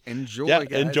rains. Enjoy, guys.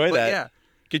 Enjoy that. Yeah.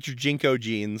 Get your Jinko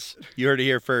jeans. You heard it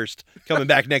here first. Coming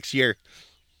back next year.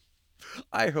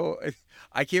 I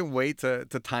can't wait to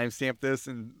timestamp this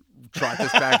and trot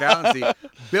this back out and see.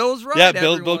 Bill's right. Yeah,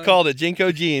 Bill called it.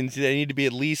 Jinko jeans. They need to be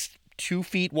at least 2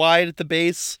 feet wide at the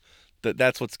base,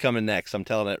 That's what's coming next. I'm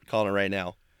calling it right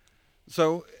now.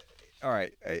 So, all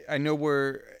right, I know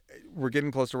we're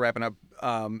getting close to wrapping up.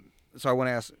 So I want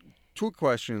to ask two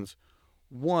questions.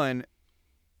 One,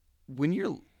 when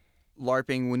you're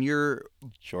LARPing, when you're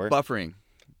Sure. buffering,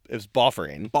 It was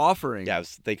boffering. Boffering. Yeah,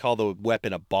 they call the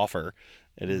weapon a boffer.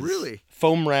 It is really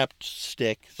foam wrapped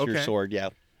stick. It's your Okay. sword. Yeah.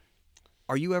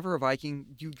 Are you ever a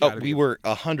Viking? You Oh, gotta we be. were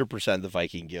 100% the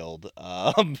Viking Guild.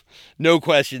 No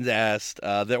questions asked.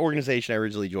 The organization I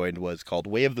originally joined was called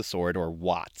Way of the Sword, or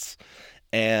Watts.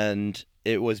 And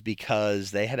it was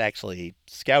because they had actually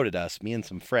scouted us. Me and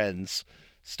some friends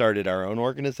started our own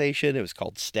organization. It was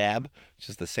called STAB, which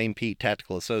is the St. Pete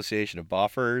Tactical Association of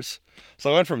Boffers.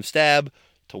 So I went from STAB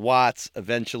to Watts,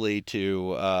 eventually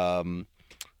to,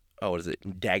 what is it,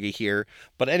 Daggy here.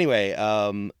 But anyway,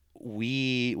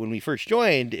 when we first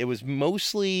joined, it was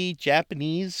mostly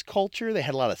Japanese culture. They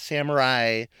had a lot of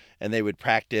samurai, and they would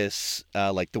practice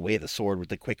like the way of the sword with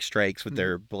the quick strikes with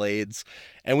their blades.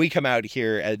 And we come out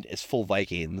here as full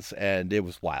Vikings, and it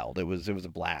was wild. It was a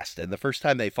blast. And the first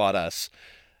time they fought us,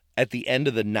 at the end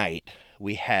of the night,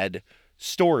 we had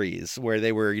stories where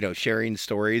they were, sharing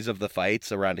stories of the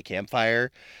fights around a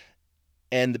campfire.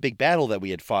 And the big battle that we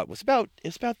had fought was about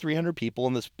 300 people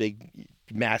in this big,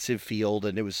 massive field,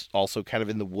 and it was also kind of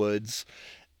in the woods.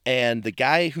 And the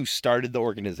guy who started the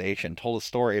organization told a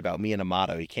story about me and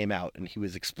Amato. He came out and he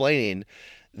was explaining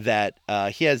that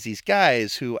he has these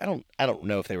guys who I don't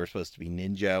know if they were supposed to be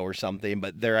ninja or something,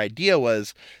 but their idea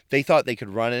was they thought they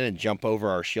could run in and jump over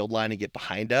our shield line and get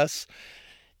behind us.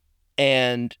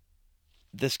 And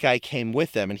this guy came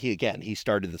with them, and he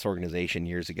started this organization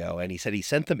years ago, and he said he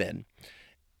sent them in.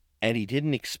 And he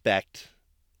didn't expect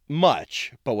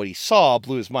much, but what he saw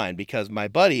blew his mind, because my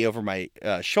buddy over my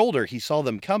shoulder, he saw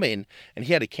them coming, and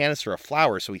he had a canister of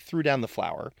flour, so he threw down the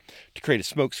flour to create a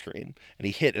smoke screen, and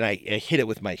I hit it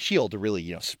with my shield to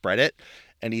really, spread it.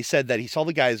 And he said that he saw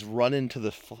the guys run into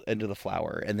the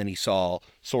flour, and then he saw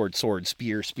sword,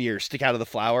 spear, stick out of the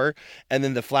flour, and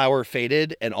then the flour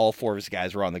faded, and all four of his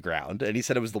guys were on the ground. And he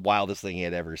said it was the wildest thing he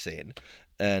had ever seen.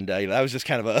 And that was just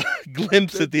kind of a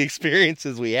glimpse at the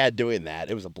experiences we had doing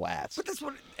that. It was a blast. But that's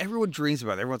what everyone dreams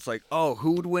about. Everyone's like, "Oh,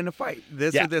 who would win a fight?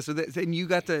 This or this or this?" And you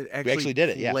got to actually did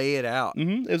it. Yeah, lay it out.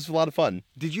 Mm-hmm. It was a lot of fun.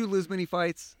 Did you lose many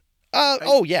fights?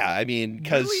 Oh yeah. I mean,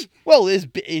 because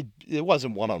really? it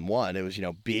wasn't 1-on-1. It was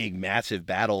big, massive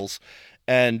battles.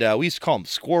 And we used to call them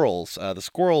squirrels. The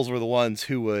squirrels were the ones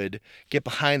who would get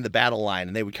behind the battle line,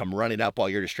 and they would come running up while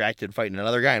you're distracted fighting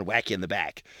another guy and whack you in the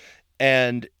back.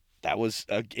 And that was,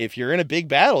 if you're in a big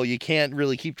battle, you can't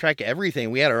really keep track of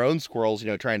everything. We had our own squirrels,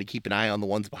 trying to keep an eye on the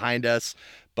ones behind us,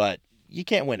 but you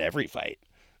can't win every fight.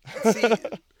 See,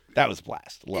 that was a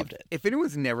blast. Loved it. If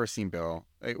anyone's never seen Bill,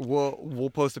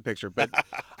 we'll post a picture. But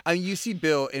you see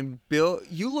Bill, and Bill,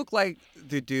 you look like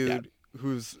the dude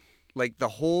who's like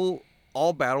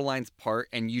all battle lines part,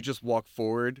 and you just walk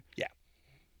forward. Yeah.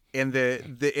 And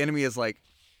the enemy is like,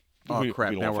 oh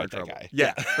crap! Now we're in trouble.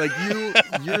 Yeah, like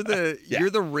you're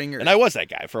the ringer, and I was that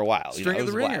guy for a while. String of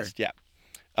the ringer. Yeah.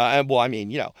 Well, I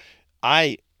mean,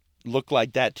 I look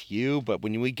like that to you, but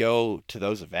when we go to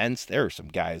those events, there are some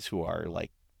guys who are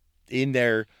like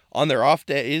on their off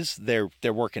days, they're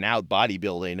working out,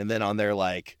 bodybuilding, and then on their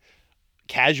like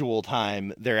casual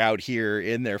time, they're out here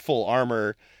in their full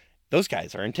armor. Those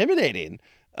guys are intimidating.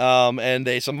 And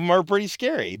some of them are pretty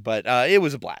scary, but it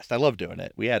was a blast. I love doing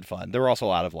it. We had fun. There were also a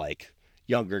lot of like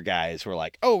younger guys who were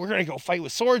like, "Oh, we're gonna go fight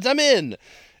with swords. I'm in."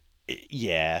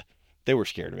 Yeah, they were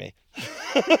scared of me.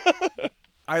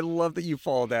 I love that you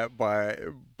followed that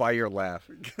by your laugh.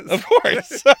 Of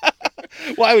course.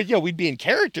 Well, we'd be in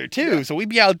character too, so we'd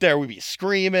be out there, we'd be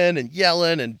screaming and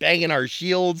yelling and banging our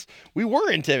shields. We were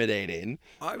intimidating.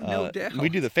 No doubt. We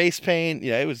do the face paint.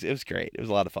 Yeah, it was great. It was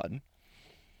a lot of fun.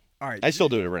 All right. I still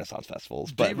do it at Renaissance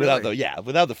festivals, but really?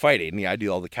 without the fighting, I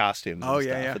do all the costumes. Oh and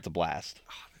stuff. yeah. It's a blast.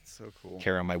 Oh, that's so cool.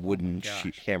 Carry on my wooden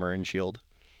hammer and shield.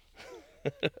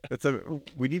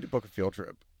 We need to book a field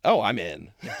trip. Oh, I'm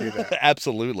in. Do that.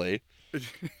 Absolutely.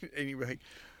 Anyway.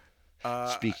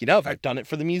 Speaking of, I've done it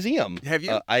for the museum. Have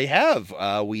you? I have.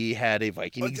 We had a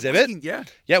Viking exhibit. Yeah.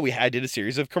 Yeah, I did a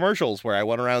series of commercials where I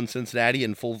went around Cincinnati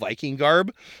in full Viking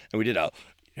garb, and we did a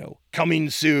coming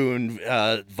soon,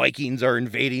 Vikings are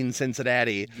invading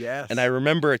Cincinnati. Yes. And I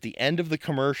remember at the end of the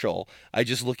commercial, I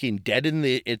just looking dead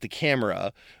at the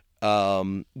camera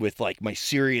with like my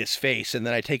serious face, and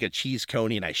then I take a cheese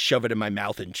coney and I shove it in my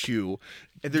mouth and chew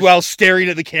while staring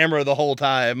at the camera the whole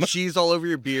time. Cheese all over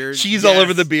your beard. Cheese all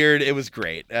over the beard. It was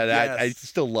great. And yes. I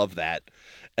still love that.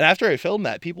 And after I filmed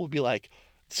that, people would be like,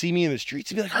 see me in the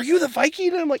streets and be like, "Are you the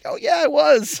Viking?" And I'm like, "Oh yeah, I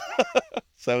was."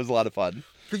 So it was a lot of fun.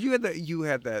 Because you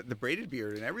had the braided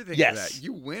beard and everything for that. Yes.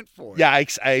 You went for it. Yeah,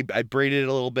 I braided it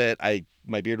a little bit.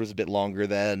 My beard was a bit longer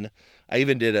then. I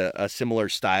even did a similar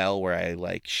style where I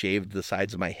like shaved the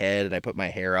sides of my head and I put my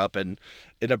hair up and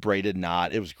in a braided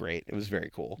knot. It was great. It was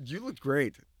very cool. You looked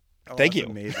great. Oh, Thank that's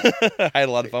you. amazing. I had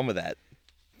a lot of fun with that.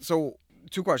 So,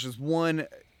 two questions. One,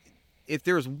 if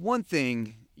there's one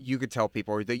thing you could tell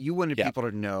people or that you wanted Yeah. people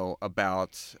to know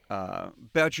about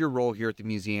your role here at the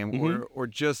museum, Mhm. or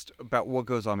just about what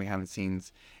goes on behind the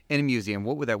scenes in a museum,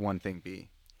 what would that one thing be?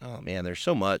 Oh man, there's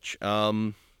so much.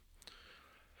 There's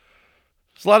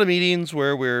a lot of meetings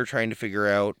where we're trying to figure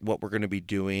out what we're going to be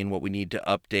doing, what we need to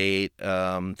update.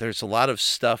 There's a lot of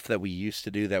stuff that we used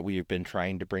to do that we've been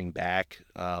trying to bring back.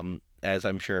 As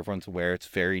I'm sure everyone's aware, it's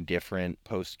very different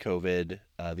post-COVID.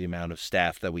 The amount of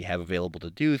staff that we have available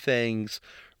to do things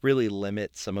really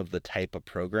limits some of the type of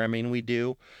programming we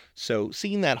do. So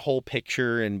seeing that whole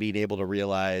picture and being able to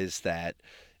realize that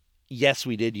yes,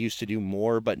 we did used to do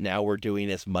more, but now we're doing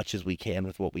as much as we can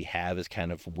with what we have is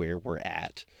kind of where we're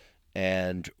at.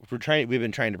 And we've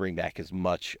been trying to bring back as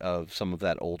much of some of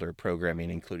that older programming,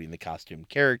 including the costume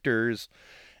characters.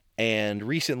 And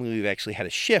recently we've actually had a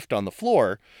shift on the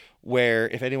floor where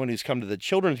if anyone who's come to the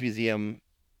Children's Museum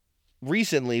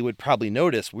recently would probably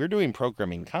notice we're doing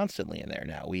programming constantly in there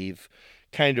now. We've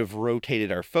kind of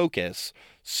rotated our focus,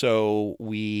 so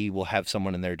we will have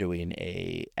someone in there doing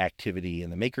a activity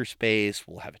in the makerspace.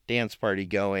 We'll have a dance party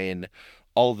going.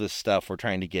 All of this stuff we're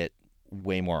trying to get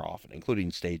way more often,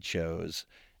 including stage shows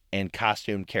and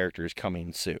costume characters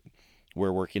coming soon.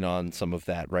 We're working on some of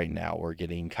that right now. We're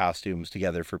getting costumes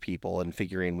together for people and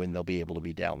figuring when they'll be able to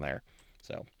be down there.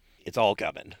 So it's all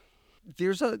coming.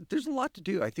 There's a lot to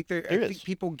do. I There think is.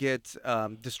 people get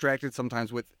distracted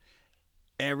sometimes with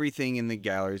everything in the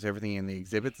galleries, everything in the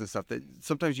exhibits and stuff, that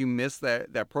sometimes you miss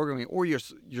that programming, or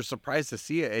you're surprised to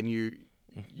see it and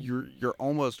you're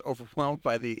almost overwhelmed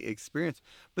by the experience.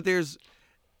 But there's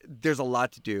a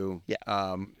lot to do.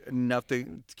 Yeah. Enough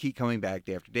to keep coming back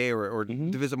day after day, or Mm-hmm.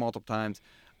 to visit multiple times.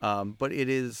 But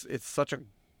it's such a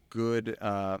good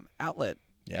outlet,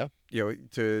 Yeah.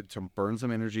 to burn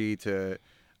some energy, to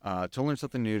learn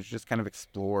something new, to just kind of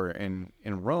explore in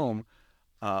Rome.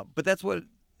 But that's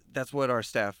what our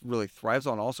staff really thrives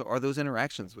on. Also, are those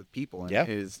interactions with people, and Yeah.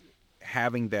 is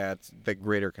having that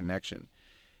greater connection.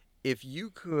 If you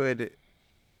could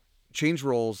change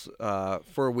roles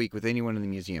for a week with anyone in the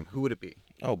museum, who would it be?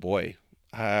 Oh boy.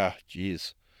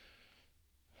 Geez.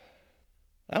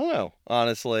 I don't know,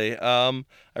 honestly. I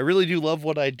really do love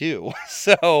what I do.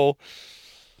 So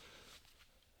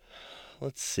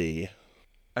let's see.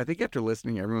 I think after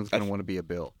listening, everyone's I, going to want to be a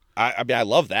Bill. I mean, I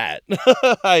love that.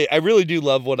 I really do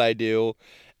love what I do,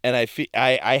 and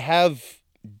I have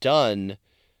done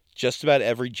just about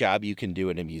every job you can do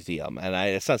in a museum, and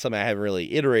it's not something I haven't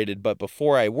really iterated. But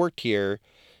before I worked here,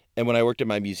 and when I worked at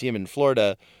my museum in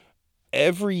Florida,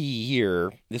 every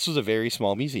year this was a very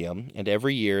small museum, and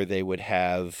every year they would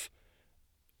have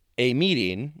a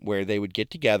meeting where they would get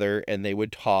together and they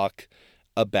would talk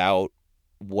about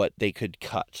what they could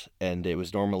cut, and it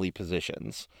was normally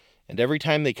positions. And every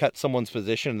time they cut someone's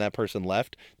position and that person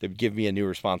left, they would give me a new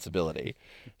responsibility.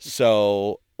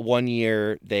 So one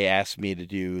year they asked me to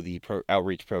do the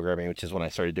outreach programming, which is when I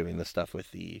started doing this stuff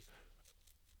with the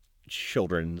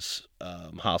children's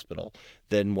hospital.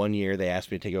 Then one year they asked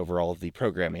me to take over all of the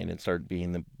programming and start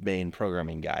being the main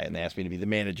programming guy. And they asked me to be the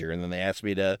manager. And then they asked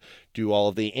me to do all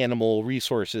of the animal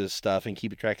resources stuff and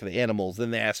keep track of the animals.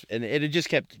 Then they asked, and it just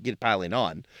kept piling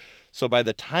on. So by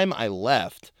the time I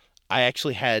left, I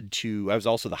actually had to. I was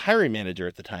also the hiring manager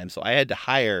at the time, so I had to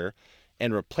hire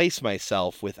and replace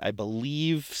myself with, I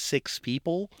believe, 6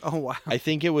 people. Oh wow! I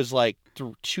think it was like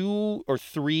 2 or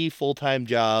 3 full-time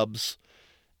jobs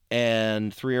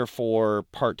and 3 or 4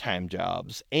 part-time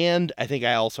jobs. And I think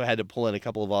I also had to pull in a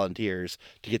couple of volunteers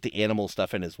to get the animal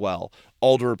stuff in as well,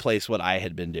 all to replace what I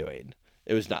had been doing.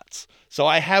 It was nuts. So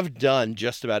I have done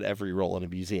just about every role in a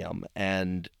museum,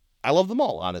 and I love them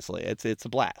all, honestly. It's a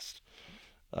blast.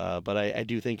 But I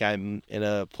do think I'm in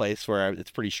a place where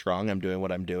it's pretty strong. I'm doing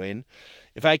what I'm doing.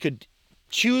 If I could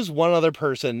choose one other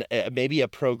person, maybe a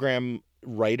program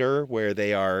writer where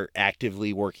they are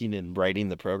actively working and writing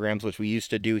the programs, which we used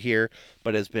to do here,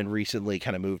 but has been recently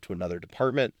kind of moved to another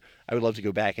department. I would love to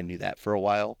go back and do that for a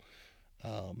while.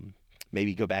 Um,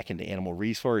 Maybe go back into animal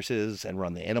resources and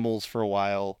run the animals for a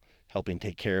while. Helping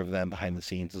take care of them behind the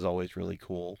scenes is always really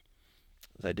cool.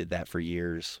 I did that for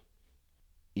years.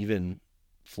 Even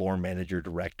floor manager,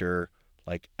 director,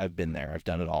 like I've been there. I've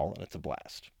done it all, and it's a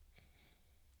blast.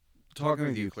 Talking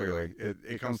with you clearly,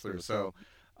 it comes through. So,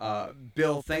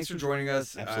 Bill, thanks for joining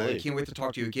us. I Absolutely. can't wait to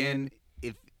talk to you again.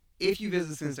 if you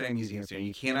visit Cincinnati Museum Center,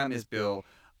 you cannot miss Bill.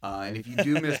 And if you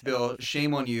do miss Bill,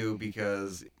 shame on you,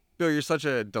 because Bill, you're such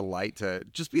a delight to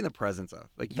just be in the presence of.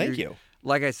 Like, Thank you.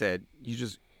 Like I said, you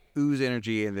just ooze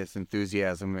energy and this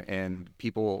enthusiasm, and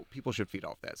people should feed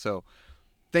off that. So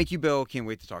thank you, Bill. Can't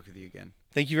wait to talk with you again.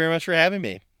 Thank you very much for having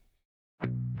me.